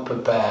am not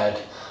prepared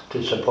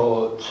to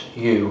support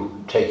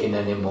you taking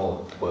any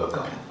more work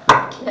on.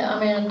 Yeah, I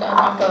mean,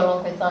 I'll go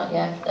along with that.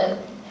 Yeah.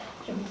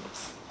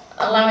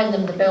 Allowing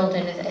them the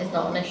building is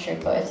not an issue,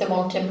 but if they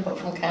want input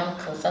from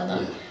councils, then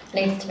that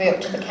needs to be up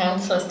to the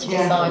councillors to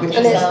decide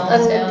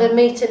themselves. And the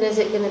meeting, is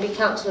it going to be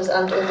councillors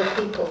and other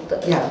people?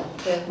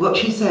 That What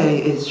she's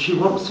saying is she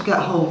wants to get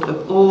hold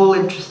of all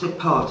interested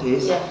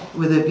parties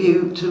with a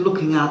view to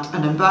looking at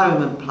an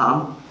environment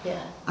plan,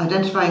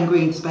 identifying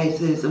green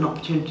spaces and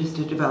opportunities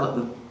to develop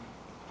them.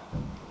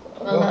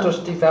 Well, what does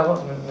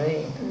development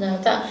mean? No,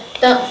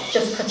 that's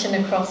just cutting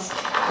across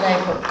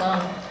neighbourhood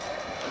plan,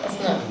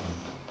 isn't it?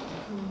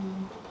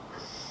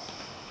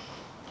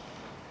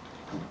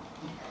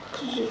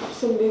 Could you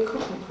send me a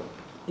copy of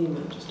the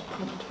email just to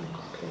put it to me,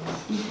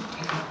 please?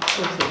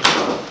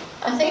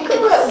 I think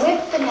it work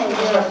with the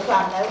neighbourhood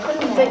plan though,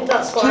 couldn't it? I think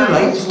that's why.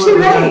 Too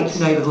late.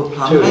 Neighbourhood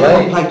plan.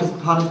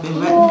 Neighbourhood plan has been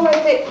written. Or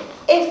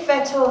if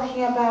they're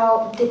talking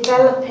about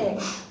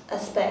developing a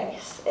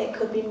space, it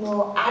could be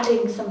more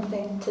adding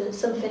something to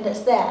something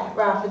that's there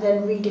rather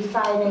than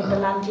redefining the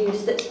land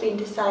use that's been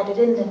decided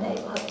in the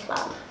neighbourhood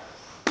plan.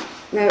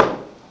 Now,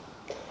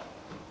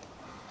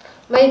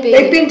 maybe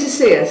they've been to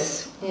see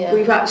us. Yeah.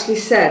 We've actually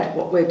said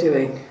what we're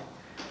doing.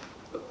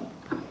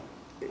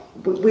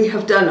 We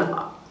have done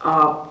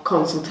our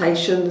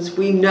consultations.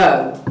 We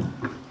know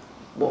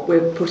what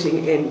we're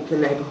putting in the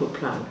neighbourhood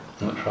plan.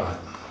 That's right.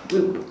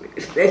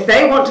 If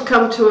they want to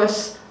come to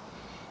us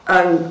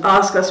and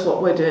ask us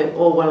what we're doing,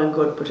 all well and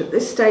good, but at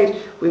this stage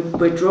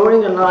we're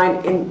drawing a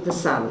line in the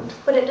sand.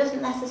 But it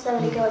doesn't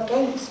necessarily go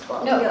against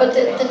what No, but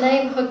the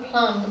neighbourhood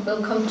plan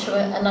will come to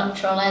a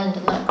natural end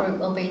and that group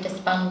will be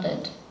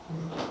disbanded.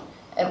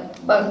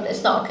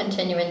 It's not a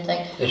continuing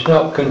thing. It's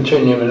not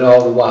continuing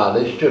all the while,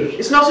 it's just...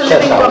 It's not a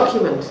living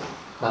document.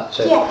 That's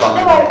it. Yeah,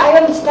 no, I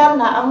understand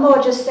that. I'm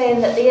more just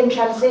saying that the in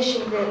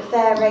transition group,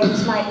 their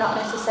aims might not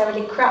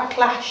necessarily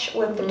clash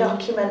with the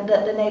document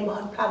that the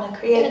neighbourhood plan are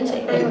creating.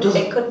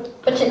 It could,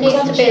 but it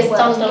needs to be a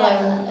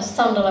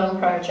standalone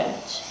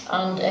project,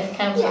 and if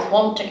councils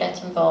want to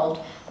get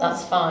involved,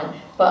 that's fine.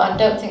 But I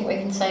don't think we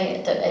can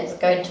say that it's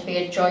going to be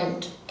a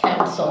joint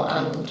council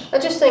and... I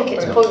just think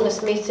it's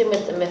pointless meeting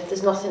with them if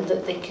there's nothing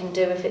that they can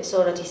do if it's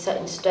already set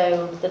in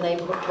stone, the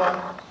neighbourhood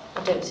plan.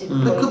 I don't see the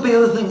There point. could be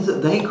other things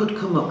that they could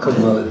come up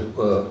with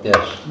Well,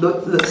 yes.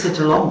 that sit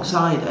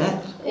alongside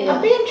it. Yeah.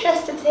 I'd be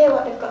interested to hear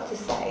what they've got to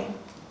say.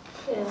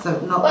 Yeah. So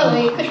not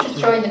Well, you could just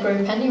join the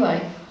group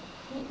anyway.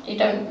 You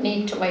don't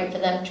need to wait for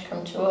them to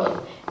come to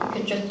us. You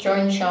could just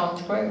join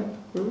Sean's group.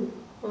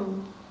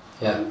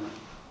 Yeah.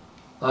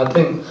 I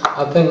think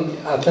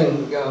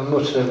I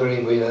must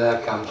agree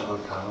with Councillor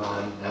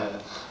Caroline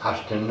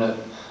Ashton that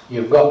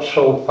you've got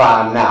so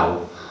far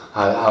now.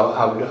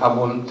 I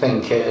wouldn't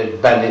think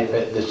it'd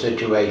benefit the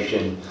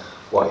situation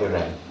what you're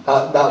in.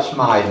 That's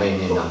my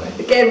meaning of it.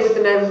 Again, with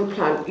the neighbourhood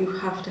plan, you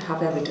have to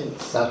have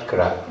evidence. That's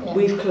correct. Yeah.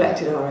 We've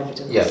collected our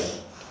evidence.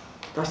 Yes.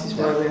 That is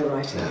why we're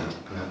writing it.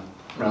 Yeah.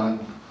 Right.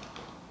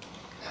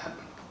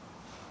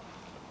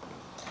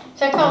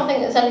 So I can't think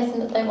there's anything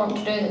that they want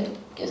to do that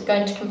is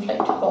going to conflict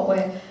with what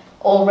we're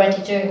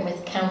already doing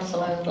with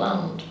council-owned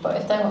land. But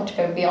if they want to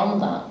go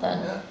beyond that,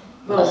 then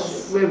Well,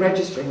 we're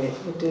registering it.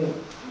 We're doing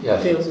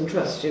Yes. fields and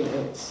trusts, you know.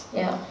 It's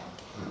yeah.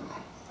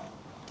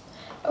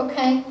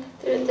 Okay.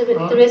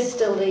 There is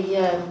still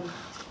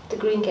the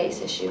Green Gates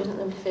issue, isn't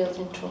there, with Fields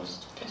in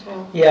Trust as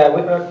well? Yeah,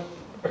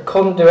 I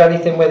couldn't do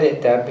anything with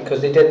it, Deb,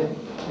 because we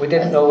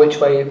didn't know which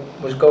way it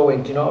was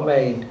going. Do you know what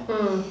I mean?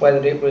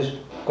 Whether it was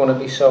going to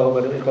be sold,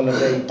 whether it was going to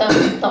be.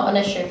 That's not an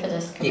issue for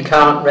this committee. You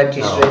can't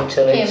register it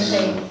till it's.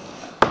 PMP.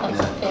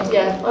 That's PMP.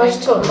 Yeah, I was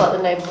just talking about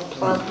the neighbourhood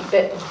plan, the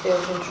bit of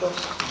Fields in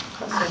Trust.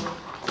 That's all.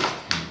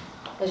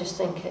 I just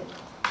think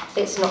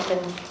it's not been.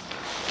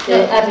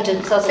 The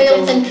evidence hasn't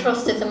Fields been. in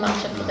Trust is a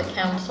matter for the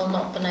council,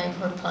 not the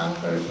neighbourhood plan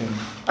group.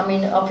 I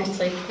mean,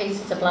 obviously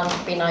pieces of land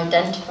have been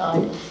identified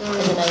in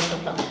the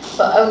neighbourhood plan,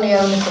 but only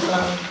owners of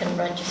land can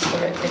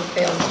register it with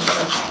Fields in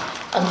Trust.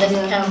 And this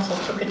council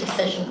took a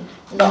decision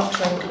not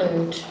to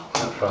include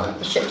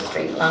the Ship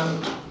Street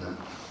land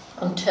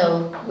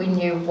until we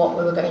knew what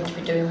we were going to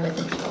be doing with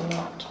it or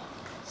not.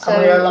 So,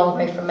 and we're a long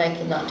way from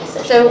making that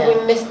decision. So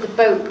we missed the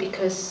boat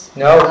because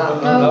No.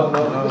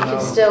 we can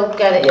still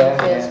get it in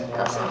Fields. Yeah.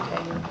 That's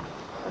okay.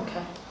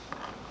 Okay.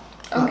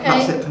 Okay.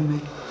 That's it from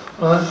me.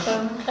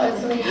 So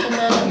close the meeting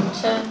then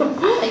at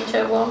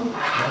 8:01.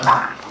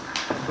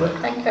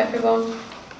 Thank you everyone.